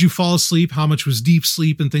of when did you fall asleep, how much was deep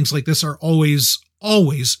sleep, and things like this are always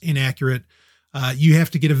inaccurate. You have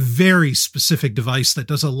to get a very specific device that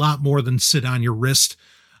does a lot more than sit on your wrist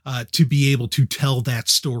to be able to tell that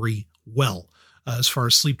story well, as far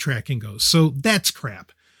as sleep tracking goes. So that's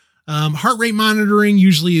crap. Heart rate monitoring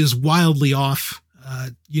usually is wildly off.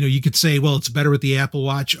 You could say, well, it's better with the Apple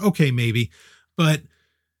Watch. Okay, maybe. But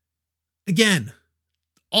again,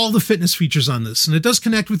 all the fitness features on this, and it does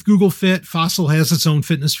connect with Google Fit. Fossil has its own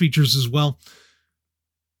fitness features as well.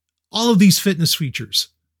 All of these fitness features.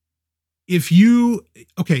 If you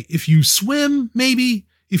swim, maybe,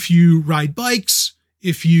 if you ride bikes,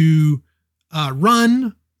 if you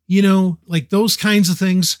run, like those kinds of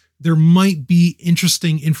things, there might be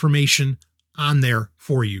interesting information on there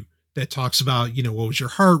for you that talks about, what was your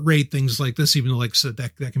heart rate, things like this, even though, like I said,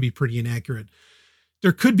 that can be pretty inaccurate.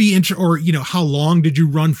 There could be, how long did you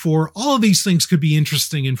run for? All of these things could be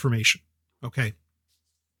interesting information. Okay.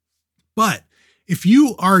 But if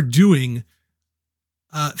you are doing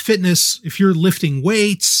fitness, if you're lifting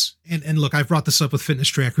weights, and look, I've brought this up with fitness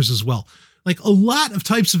trackers as well, like a lot of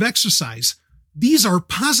types of exercise, these are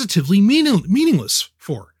positively meaningless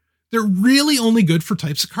for. They're really only good for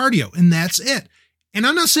types of cardio, and that's it. And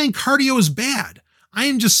I'm not saying cardio is bad. I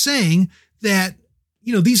am just saying that,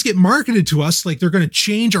 these get marketed to us like they're going to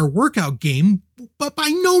change our workout game, but by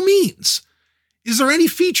no means is there any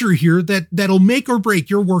feature here that'll make or break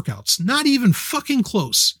your workouts. Not even fucking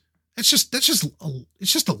close. It's just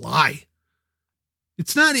a lie.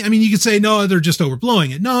 It's not, you could say, no, they're just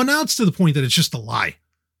overblowing it. No, now it's to the point that it's just a lie.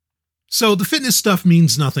 So the fitness stuff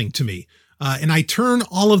means nothing to me. And I turn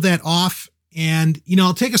all of that off, and,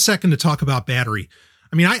 I'll take a second to talk about battery.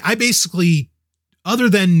 I basically, other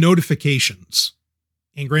than notifications,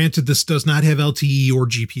 and granted, this does not have LTE or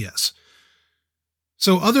GPS.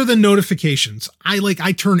 So other than notifications,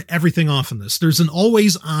 I turn everything off in this. There's an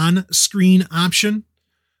always on screen option,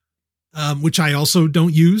 which I also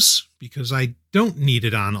don't use because I don't need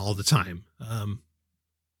it on all the time.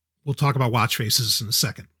 We'll talk about watch faces in a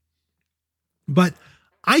second. But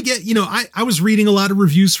I get, I was reading a lot of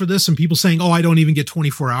reviews for this and people saying, oh, I don't even get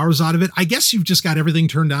 24 hours out of it. I guess you've just got everything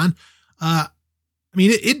turned on.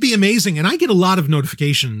 It'd be amazing. And I get a lot of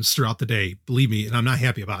notifications throughout the day, believe me, and I'm not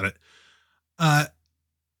happy about it.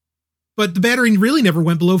 But the battery really never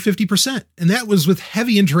went below 50%. And that was with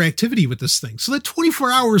heavy interactivity with this thing. So that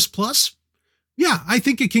 24 hours plus, yeah, I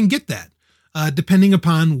think it can get that, depending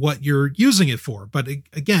upon what you're using it for. But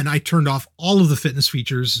again, I turned off all of the fitness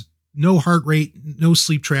features, no heart rate, no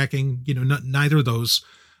sleep tracking, neither of those.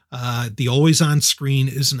 The always on screen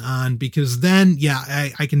isn't on, because then, yeah,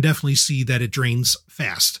 I can definitely see that it drains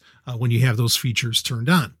fast when you have those features turned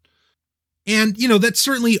on. And, that's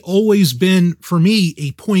certainly always been, for me,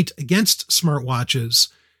 a point against smartwatches,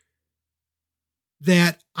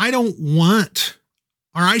 that I don't want,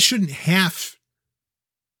 or I shouldn't have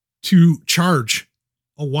to charge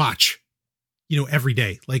a watch, every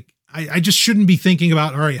day. Like, I just shouldn't be thinking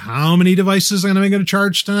about, all right, how many devices am I going to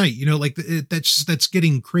charge tonight? That's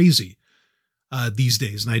getting crazy these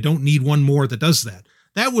days. And I don't need one more that does that.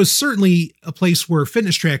 That was certainly a place where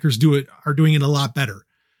fitness trackers are doing it a lot better,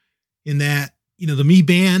 in that, the Mi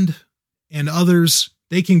Band and others,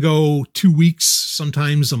 they can go 2 weeks,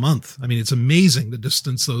 sometimes a month. I mean, it's amazing the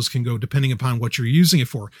distance those can go depending upon what you're using it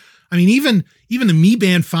for. I mean, even the Mi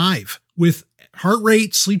Band 5 with heart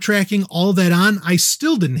rate, sleep tracking, all of that on, I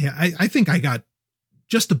still didn't have, I think I got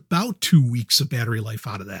just about 2 weeks of battery life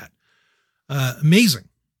out of that. Amazing.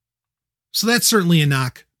 So that's certainly a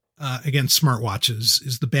knock against smartwatches,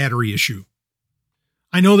 is the battery issue.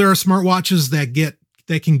 I know there are smartwatches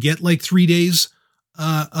that can get like 3 days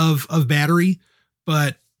of battery,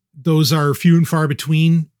 but those are few and far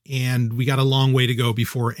between, and we got a long way to go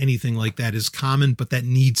before anything like that is common, but that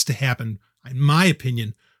needs to happen, in my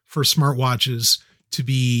opinion, for smartwatches to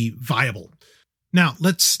be viable. Now,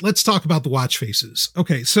 let's talk about the watch faces.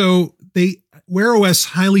 Okay, so Wear OS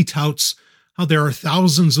highly touts how there are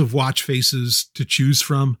thousands of watch faces to choose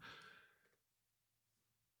from.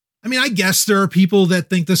 I mean, I guess there are people that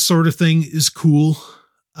think this sort of thing is cool.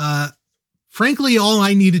 Frankly, all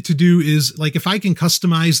I needed to do is, like, if I can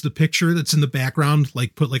customize the picture that's in the background,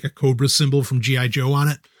 like put like a Cobra symbol from G.I. Joe on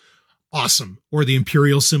it, awesome. Or the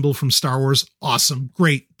Imperial symbol from Star Wars, awesome.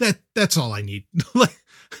 Great. That's all I need. Like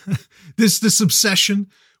this obsession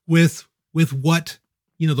with what,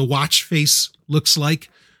 the watch face looks like.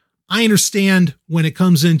 I understand when it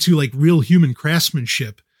comes into like real human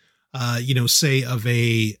craftsmanship, say of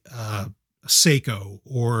a Seiko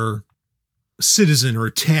or Citizen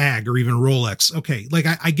or Tag or even Rolex. Okay. Like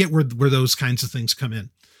I get where those kinds of things come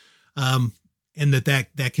in. And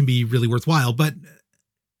that can be really worthwhile, but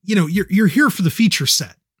you're here for the feature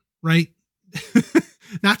set, right?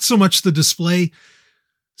 Not so much the display.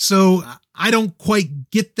 So I don't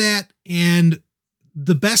quite get that. And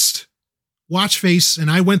the best watch face,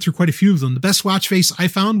 and I went through quite a few of them, the best watch face I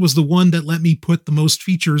found was the one that let me put the most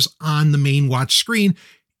features on the main watch screen.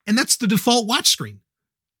 And that's the default watch screen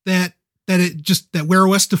that Wear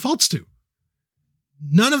OS defaults to.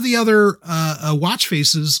 None of the other watch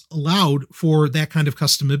faces allowed for that kind of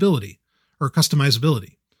customizability.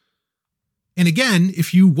 And again,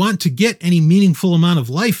 if you want to get any meaningful amount of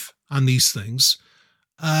life on these things,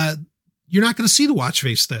 you're not going to see the watch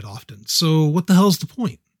face that often. So what the hell's the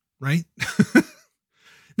point, right?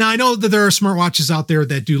 Now, I know that there are smartwatches out there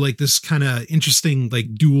that do like this kind of interesting,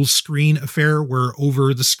 like dual screen affair where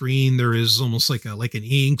over the screen, there is almost like an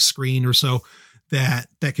e-ink screen or so that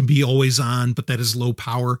can be always on, but that is low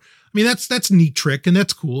power. I mean, that's a neat trick and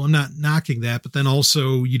that's cool. I'm not knocking that, but then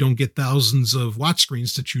also you don't get thousands of watch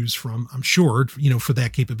screens to choose from, I'm sure, for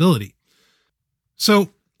that capability. So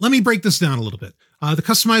let me break this down a little bit. The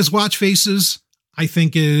customized watch faces, I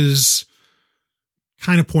think, is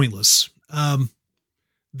kind of pointless.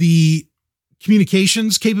 The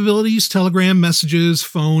communications capabilities, Telegram, messages,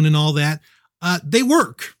 phone, and all that, they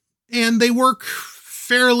work, and they work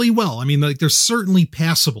fairly well. I mean, like, they're certainly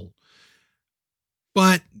passable,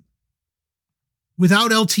 but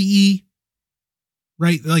without LTE,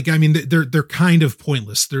 right? Like, I mean, they're kind of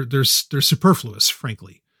pointless. They're superfluous,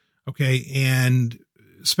 frankly. Okay. And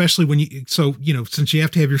especially when since you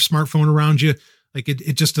have to have your smartphone around you, like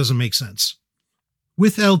it just doesn't make sense.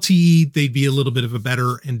 With LTE, they'd be a little bit of a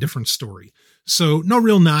better and different story. So no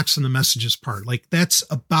real knocks on the messages part. Like, that's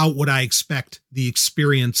about what I expect the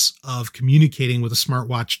experience of communicating with a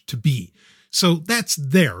smartwatch to be. So that's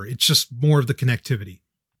there. It's just more of the connectivity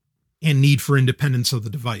and need for independence of the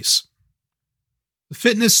device. The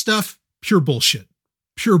fitness stuff, pure bullshit.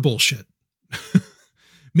 Pure bullshit.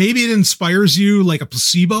 Maybe it inspires you like a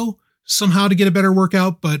placebo somehow to get a better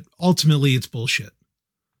workout, but ultimately it's bullshit.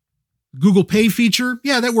 Google Pay feature,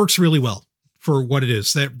 yeah, that works really well for what it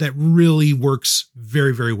is. That really works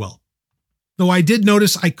very, very well. Though I did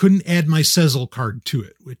notice I couldn't add my Sezzle card to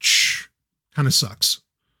it, which kind of sucks.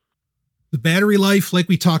 The battery life, like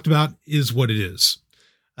we talked about, is what it is.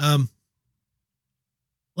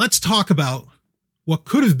 Let's talk about what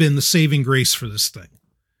could have been the saving grace for this thing.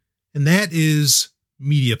 And that is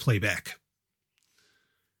media playback.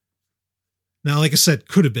 Now, like I said,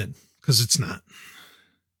 could have been, because it's not.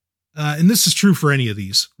 And this is true for any of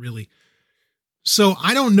these, really. So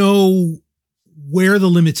I don't know where the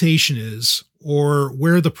limitation is or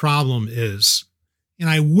where the problem is. And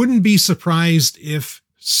I wouldn't be surprised if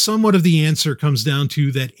somewhat of the answer comes down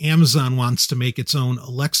to that Amazon wants to make its own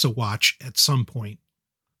Alexa watch at some point.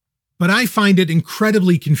 But I find it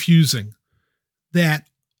incredibly confusing that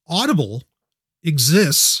Audible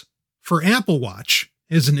exists for Apple Watch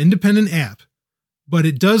as an independent app, but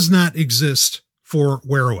it does not exist for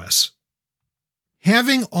Wear OS.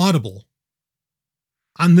 Having Audible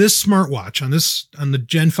on this smartwatch, on the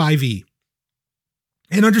Gen 5e,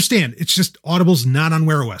 and understand, it's just Audible's not on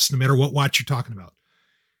Wear OS, no matter what watch you're talking about.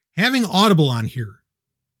 Having Audible on here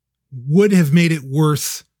would have made it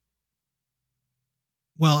worth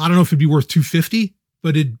well, I don't know if it'd be worth $250,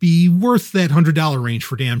 but it'd be worth that $100 range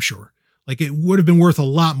for damn sure. Like it would have been worth a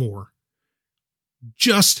lot more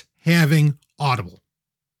just having Audible.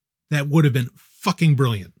 That would have been fucking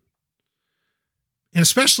brilliant. And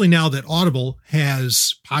especially now that Audible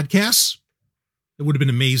has podcasts, it would have been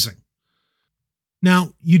amazing.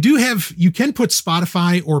 Now, you can put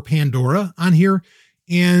Spotify or Pandora on here,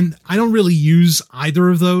 and I don't really use either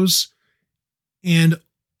of those. And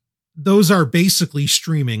those are basically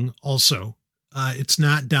streaming also. It's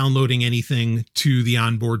not downloading anything to the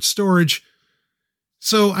onboard storage.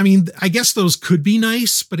 So, I mean, I guess those could be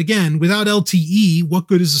nice, but again, without LTE, what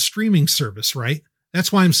good is a streaming service, right?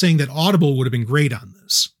 That's why I'm saying that Audible would have been great on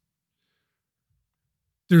this.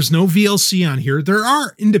 There's no VLC on here. There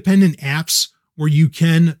are independent apps where you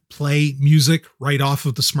can play music right off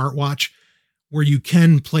of the smartwatch, where you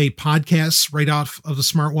can play podcasts right off of the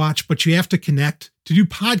smartwatch, but you have to connect to do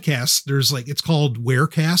podcasts. It's called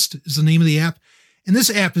Wearcast is the name of the app. And this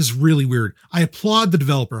app is really weird. I applaud the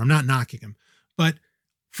developer. I'm not knocking him, but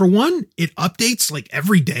for one, it updates like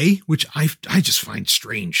every day, which I just find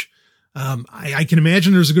strange. I can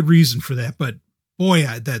imagine there's a good reason for that, but boy,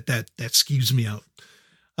 that skews me out.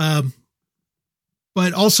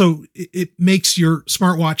 But also it makes your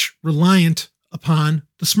smartwatch reliant upon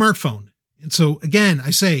the smartphone. And so again,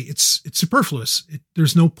 I say it's superfluous.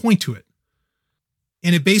 There's no point to it.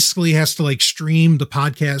 And it basically has to like stream the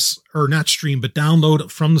podcast, or not stream, but download it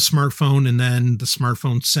from the smartphone. And then the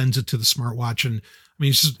smartphone sends it to the smartwatch. And I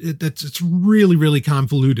mean, it's really, really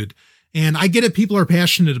convoluted. And I get it. People are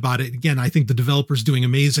passionate about it. Again, I think the developer's doing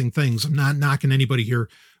amazing things. I'm not knocking anybody here,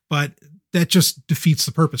 but that just defeats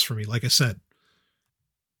the purpose for me, like I said.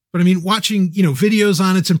 But I mean, watching, videos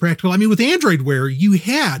on it's impractical. I mean, with Android Wear, you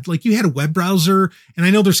had a web browser, and I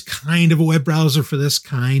know there's kind of a web browser for this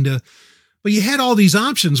but you had all these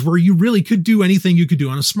options where you really could do anything you could do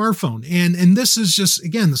on a smartphone. And this is just,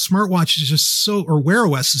 again, the smartwatch is just or Wear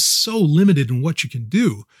OS is so limited in what you can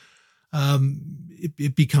do.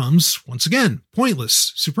 It becomes, once again,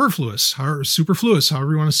 pointless, superfluous, however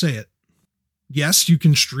you want to say it. Yes, you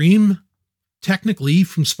can stream technically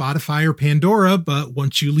from Spotify or Pandora, but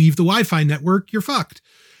once you leave the Wi-Fi network, you're fucked.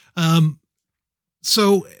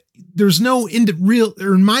 So there's no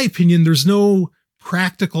in my opinion, there's no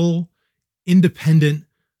practical, independent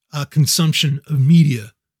consumption of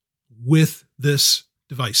media with this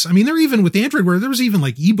device. I mean, they're even with Android Wear, there was even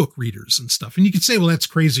like ebook readers and stuff. And you could say, well, that's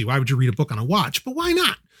crazy. Why would you read a book on a watch? But why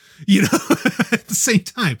not? At the same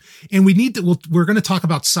time. And we're going to talk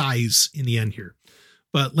about size in the end here,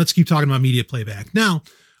 but let's keep talking about media playback. Now,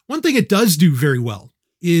 one thing it does do very well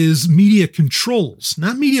is media controls,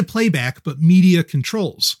 not media playback, but media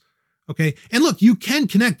controls. Okay. And look, you can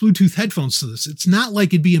connect Bluetooth headphones to this. It's not like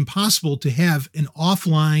it'd be impossible to have an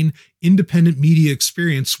offline independent media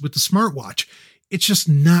experience with the smartwatch. It's just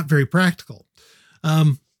not very practical.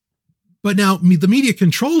 But now the media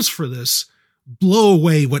controls for this blow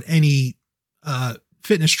away what any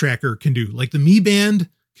fitness tracker can do. Like the Mi Band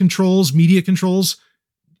controls, media controls,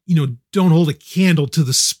 don't hold a candle to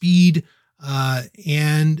the speed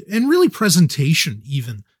and really presentation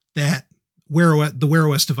even that the Wear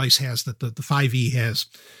OS device has, that the 5E has.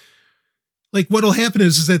 Like what'll happen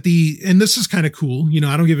is that and this is kind of cool.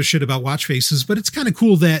 I don't give a shit about watch faces, but it's kind of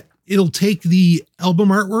cool that it'll take the album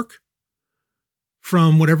artwork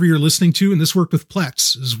from whatever you're listening to. And this worked with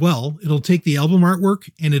Plex as well. It'll take the album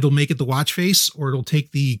artwork and it'll make it the watch face, or it'll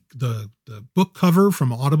take the book cover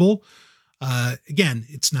from Audible. Again,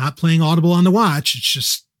 it's not playing Audible on the watch. It's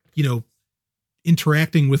just,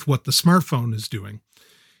 interacting with what the smartphone is doing.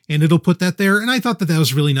 And it'll put that there. And I thought that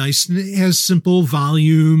was really nice. And it has simple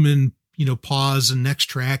volume and, pause and next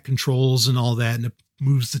track controls and all that. And it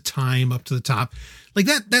moves the time up to the top like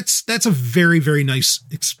that. That's a very, very nice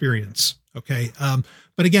experience. Okay.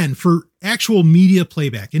 But again, for actual media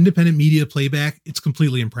playback, independent media playback, it's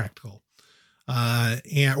completely impractical.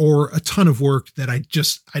 Or a ton of work that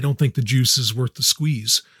I don't think the juice is worth the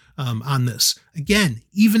squeeze, on this. Again,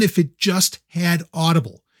 even if it just had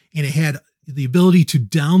Audible and it had the ability to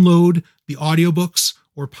download the audiobooks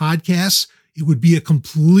or podcasts, it would be a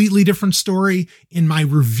completely different story. And my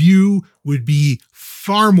review would be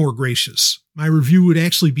far more gracious. My review would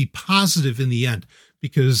actually be positive in the end,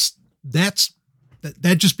 because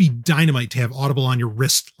that'd just be dynamite to have Audible on your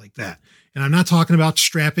wrist like that. And I'm not talking about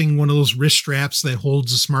strapping one of those wrist straps that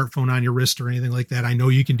holds a smartphone on your wrist or anything like that. I know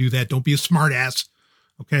you can do that. Don't be a smart ass.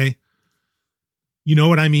 Okay. You know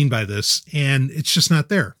what I mean by this, and it's just not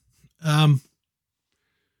there.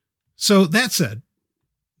 So that said,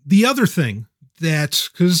 the other thing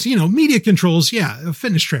because, media controls, a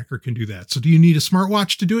fitness tracker can do that. So do you need a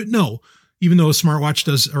smartwatch to do it? No, even though a smartwatch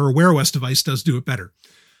does, or a Wear OS device does do it better.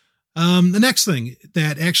 The next thing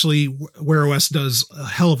that actually Wear OS does a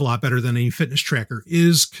hell of a lot better than any fitness tracker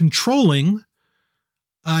is controlling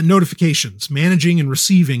notifications, managing and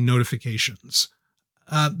receiving notifications.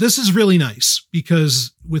 This is really nice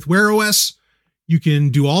because with Wear OS, you can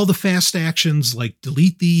do all the fast actions like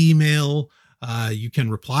delete the email. You can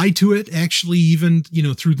reply to it actually even,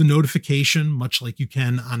 through the notification, much like you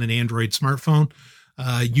can on an Android smartphone.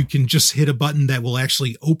 You can just hit a button that will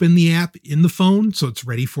actually open the app in the phone. So it's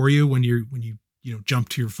ready for you when you jump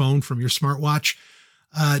to your phone from your smartwatch.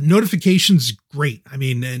 Notifications, great. I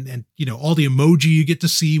mean, and all the emoji you get to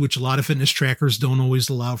see, which a lot of fitness trackers don't always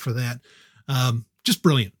allow for that. Just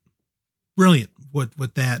brilliant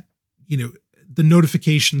what that, the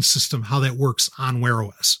notification system, how that works on Wear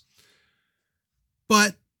OS.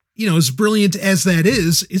 But, as brilliant as that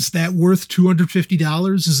is that worth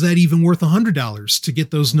 $250? Is that even worth $100 to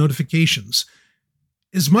get those notifications?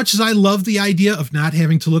 As much as I love the idea of not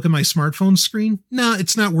having to look at my smartphone screen, no,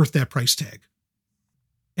 it's not worth that price tag.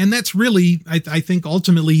 And that's really, I think,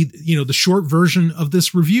 ultimately, the short version of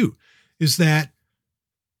this review is that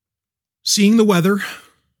seeing the weather,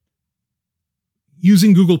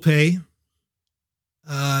 using Google Pay,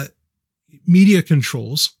 media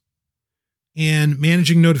controls, and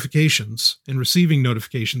managing notifications and receiving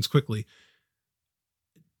notifications quickly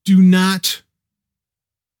do not,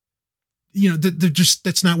 they're just,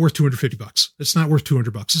 that's not worth $250. It's not worth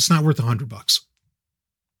 $200. It's not worth $100.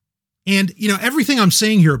 And, everything I'm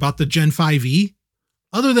saying here about the Gen 5e,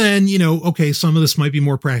 other than, okay, some of this might be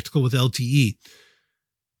more practical with LTE,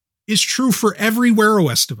 is true for every Wear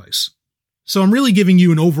OS device. So I'm really giving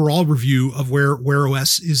you an overall review of where Wear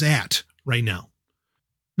OS is at right now.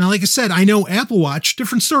 Now, like I said, I know Apple Watch,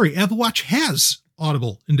 different story. Apple Watch has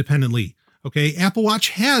Audible independently. Okay. Apple Watch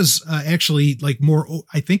has actually more,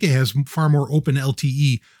 I think it has far more open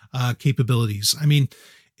LTE capabilities. I mean,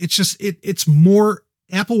 it's just, it's more,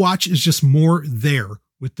 Apple Watch is just more there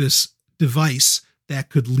with this device that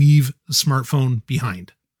could leave the smartphone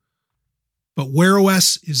behind. But Wear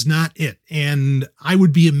OS is not it. And I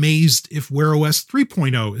would be amazed if Wear OS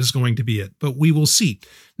 3.0 is going to be it, but we will see.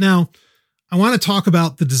 Now, I want to talk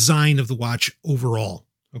about the design of the watch overall.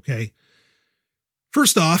 Okay.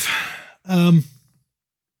 First off,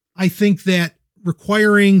 I think that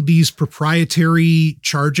requiring these proprietary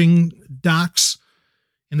charging docks,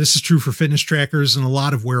 and this is true for fitness trackers and a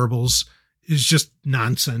lot of wearables, is just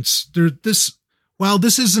nonsense. While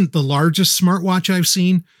this isn't the largest smartwatch I've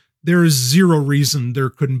seen, there is zero reason there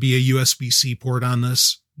couldn't be a USB-C port on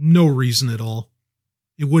this. No reason at all.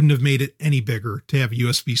 It wouldn't have made it any bigger to have a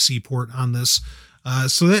USB-C port on this.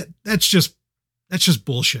 So that's just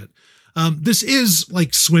bullshit. This is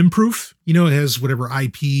like swim proof. It has whatever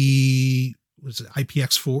IPX4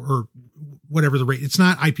 or whatever the rate. It's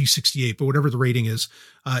not IP68, but whatever the rating is,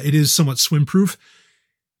 it is somewhat swim proof.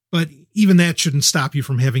 But even that shouldn't stop you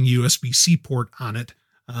from having a USB-C port on it.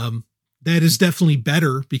 That is definitely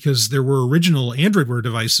better because there were original Android Wear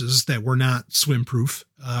devices that were not swim proof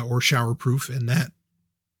or shower proof, and that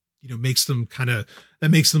makes them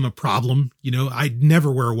makes them a problem. I'd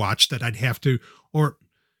never wear a watch that I'd have to,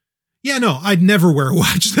 I'd never wear a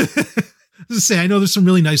watch. I know there's some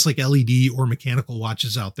really nice like LED or mechanical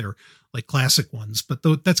watches out there, like classic ones, but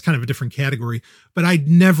that's kind of a different category. But I'd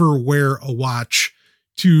never wear a watch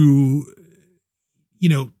to,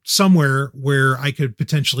 somewhere where I could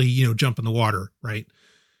potentially, jump in the water, right?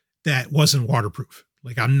 That wasn't waterproof.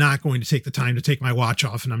 Like I'm not going to take the time to take my watch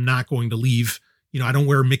off, and I'm not going to leave. I don't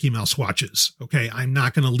wear Mickey Mouse watches. Okay. I'm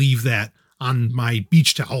not going to leave that on my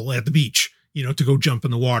beach towel at the beach, to go jump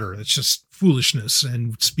in the water. That's just foolishness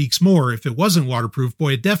and speaks more. If it wasn't waterproof,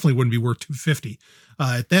 boy, it definitely wouldn't be worth $250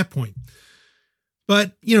 at that point.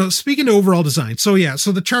 But, speaking to overall design. So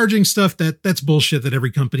so the charging stuff, that's bullshit that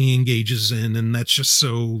every company engages in. And that's just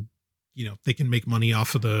so, they can make money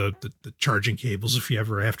off of the charging cables if you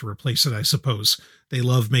ever have to replace it, I suppose. They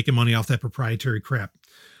love making money off that proprietary crap.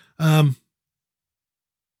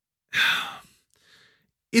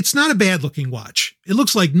 It's not a bad looking watch. It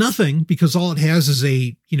looks like nothing because all it has is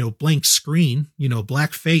a, blank screen,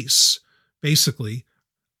 black face, basically,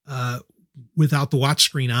 without the watch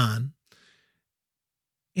screen on.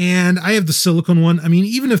 And I have the silicone one. I mean,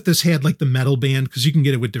 even if this had like the metal band, because you can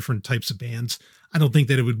get it with different types of bands, I don't think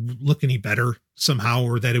that it would look any better somehow,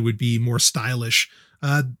 or that it would be more stylish.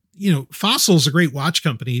 Fossil's a great watch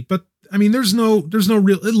company, but I mean, there's no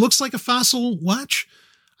real, it looks like a Fossil watch,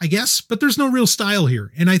 I guess, but there's no real style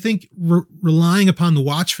here. And I think relying upon the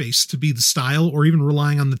watch face to be the style, or even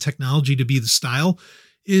relying on the technology to be the style,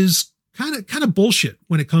 is kind of bullshit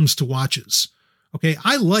when it comes to watches. Okay.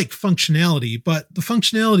 I like functionality, but the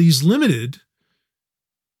functionality is limited.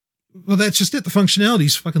 Well, that's just it. The functionality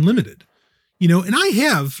is fucking limited, and I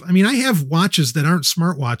have watches that aren't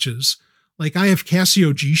smartwatches. Like I have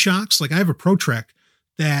Casio G-Shocks. Like I have a ProTrek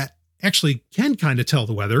that actually can kind of tell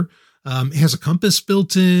the weather. It has a compass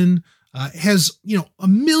built in, has, a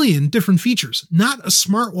million different features, not a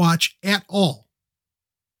smartwatch at all.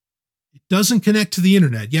 It doesn't connect to the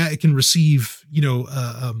internet. Yeah, it can receive,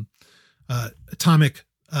 atomic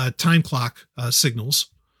time clock signals.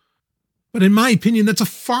 But in my opinion, that's a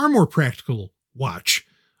far more practical watch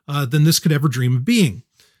than this could ever dream of being.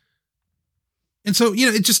 And so,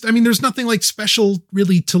 there's nothing like special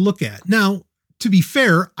really to look at. Now, to be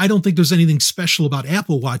fair, I don't think there's anything special about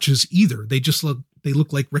Apple Watches either. They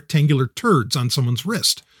look like rectangular turds on someone's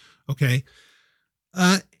wrist. Okay.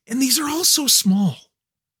 And these are all so small.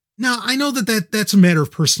 Now, I know that's a matter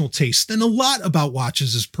of personal taste, and a lot about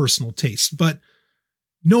watches is personal taste, but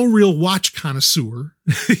no real watch connoisseur,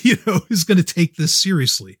 is going to take this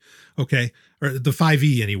seriously. Okay. Or the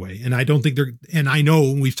 5E anyway. And I don't think and I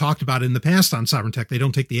know we've talked about it in the past on Sovereign Tech, they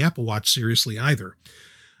don't take the Apple Watch seriously either.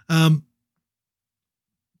 But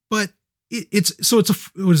it's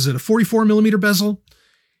a 44 millimeter bezel.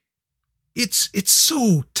 It's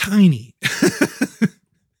so tiny.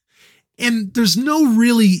 And there's no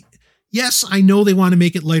really, yes, I know they want to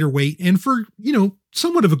make it lighter weight, and for,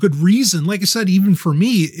 somewhat of a good reason. Like I said, even for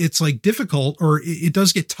me, it's like difficult, or it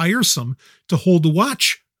does get tiresome to hold the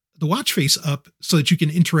watch face up so that you can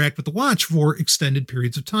interact with the watch for extended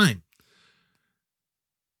periods of time.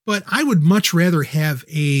 But I would much rather have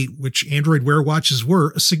which Android Wear watches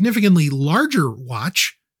were, a significantly larger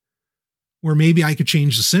watch where maybe I could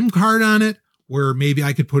change the SIM card on it, where maybe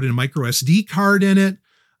I could put in a micro SD card in it,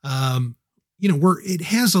 where it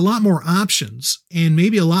has a lot more options and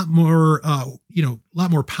maybe a lot more,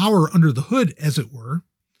 power under the hood, as it were,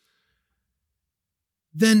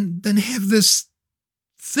 than have this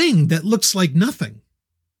thing that looks like nothing.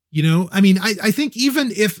 I think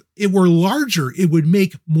even if it were larger, it would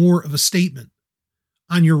make more of a statement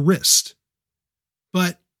on your wrist,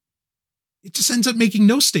 but it just ends up making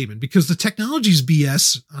no statement because the technology's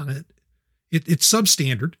BS on it. It's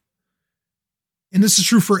substandard. And this is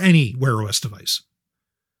true for any Wear OS device.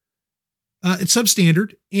 It's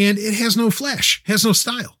substandard and it has no flash, has no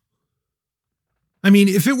style.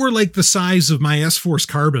 If it were like the size of my S-Force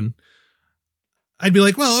Carbon, I'd be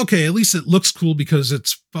like, well, okay, at least it looks cool because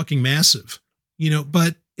it's fucking massive,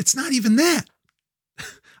 but it's not even that.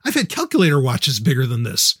 I've had calculator watches bigger than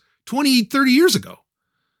this 20, 30 years ago.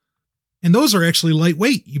 And those are actually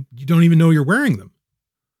lightweight. You don't even know you're wearing them.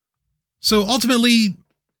 So ultimately,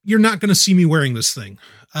 you're not going to see me wearing this thing.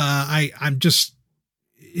 It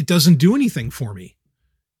doesn't do anything for me.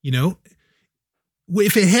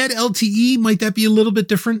 If it had LTE, might that be a little bit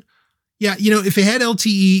different? Yeah. If it had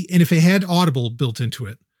LTE and if it had Audible built into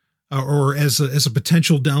it, or as a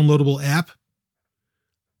potential downloadable app,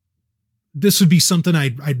 this would be something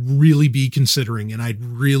I'd really be considering. And I'd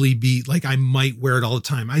really be like, I might wear it all the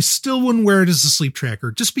time. I still wouldn't wear it as a sleep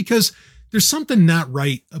tracker just because there's something not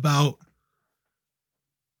right about,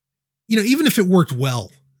 even if it worked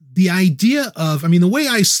well, the idea of, the way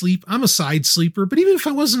I sleep, I'm a side sleeper, but even if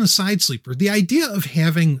I wasn't a side sleeper, the idea of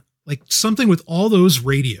having like something with all those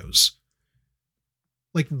radios,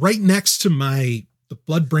 like right next to the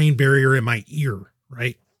blood-brain barrier in my ear,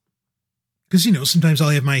 right? Because, sometimes I'll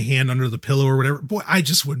have my hand under the pillow or whatever. Boy, I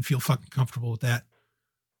just wouldn't feel fucking comfortable with that.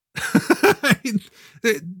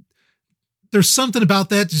 There's something about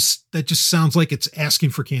that that just sounds like it's asking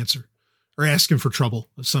for cancer or asking for trouble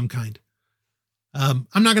of some kind. I'm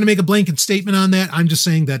not going to make a blanket statement on that. I'm just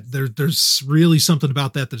saying that there's really something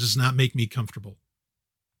about that does not make me comfortable.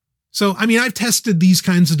 So, I've tested these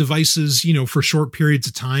kinds of devices, for short periods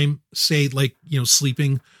of time, say like,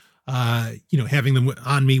 sleeping, having them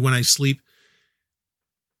on me when I sleep.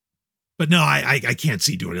 But no, I can't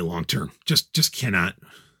see doing it long term. Just cannot.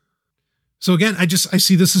 So again, I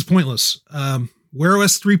see this as pointless. Wear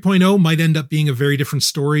OS 3.0 might end up being a very different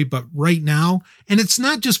story, but right now, and it's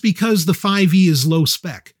not just because the 5E is low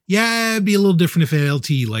spec. Yeah, it'd be a little different if it had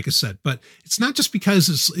LTE, like I said, but it's not just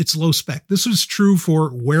because it's low spec. This was true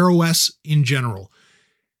for Wear OS in general.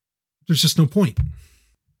 There's just no point.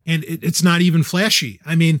 And it's not even flashy.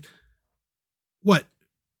 What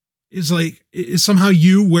is somehow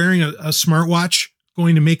you wearing a smartwatch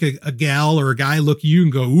going to make a gal or a guy look at you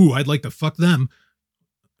and go, ooh, I'd like to fuck them?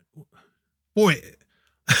 Boy,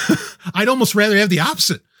 I'd almost rather have the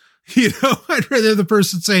opposite. I'd rather have the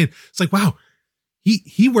person saying, it's like, wow,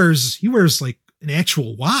 he wears like an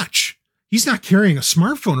actual watch. He's not carrying a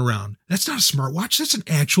smartphone around. That's not a smartwatch. That's an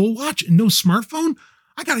actual watch and no smartphone.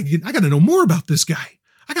 I gotta know more about this guy.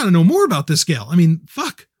 I gotta know more about this gal. I mean,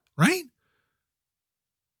 fuck, right?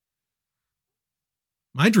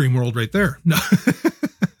 My dream world right there. No.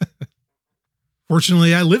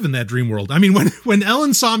 Fortunately, I live in that dream world. I mean, when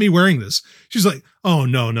Ellen saw me wearing this, she's like, oh,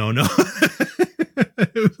 no.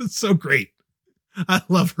 It was so great. I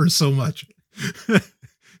love her so much.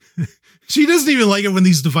 She doesn't even like it when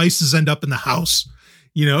these devices end up in the house.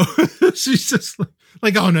 You know, she's just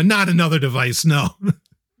like, oh, no, not another device. No,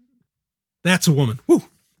 that's a woman. Whew.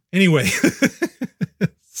 Anyway,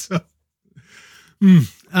 so,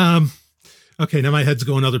 okay, now my head's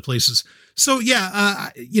going other places. So yeah,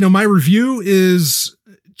 my review is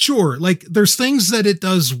sure, like there's things that it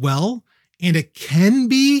does well, and it can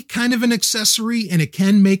be kind of an accessory, and it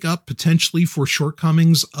can make up potentially for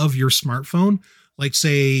shortcomings of your smartphone, like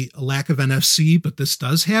say a lack of NFC, but this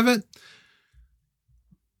does have it.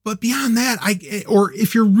 But beyond that, or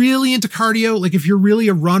if you're really into cardio, like if you're really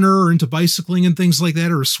a runner or into bicycling and things like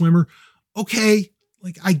that, or a swimmer, okay,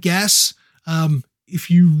 like I guess, if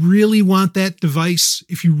you really want that device,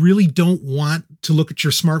 if you really don't want to look at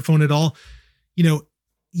your smartphone at all,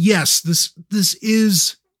 yes, this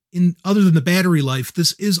is, other than the battery life,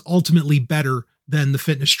 this is ultimately better than the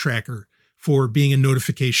fitness tracker for being a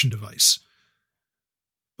notification device.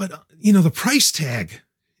 But, the price tag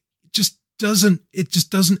just doesn't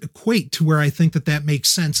equate to where I think that makes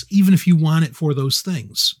sense, even if you want it for those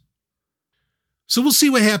things. So we'll see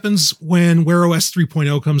what happens when Wear OS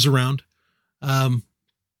 3.0 comes around.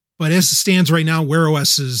 But as it stands right now, Wear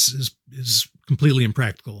OS is completely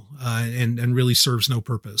impractical, and really serves no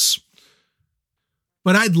purpose.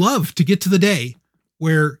 But I'd love to get to the day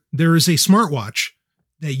where there is a smartwatch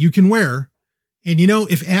that you can wear. And,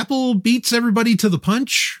 if Apple beats everybody to the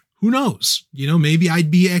punch, who knows? Maybe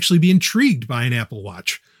I'd actually be intrigued by an Apple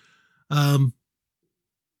Watch. But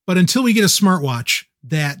until we get a smartwatch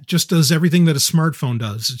that just does everything that a smartphone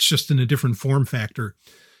does, it's just in a different form factor,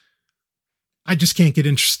 I just can't get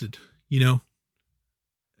interested,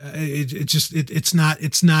 it's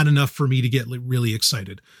not enough for me to get really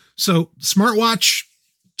excited. So smartwatch,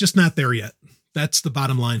 just not there yet. That's the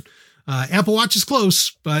bottom line. Apple Watch is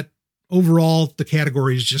close, but overall the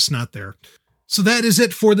category is just not there. So that is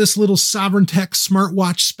it for this little Sovereign Tech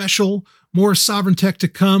smartwatch special. More Sovereign Tech to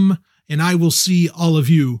come, and I will see all of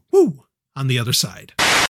you on the other side.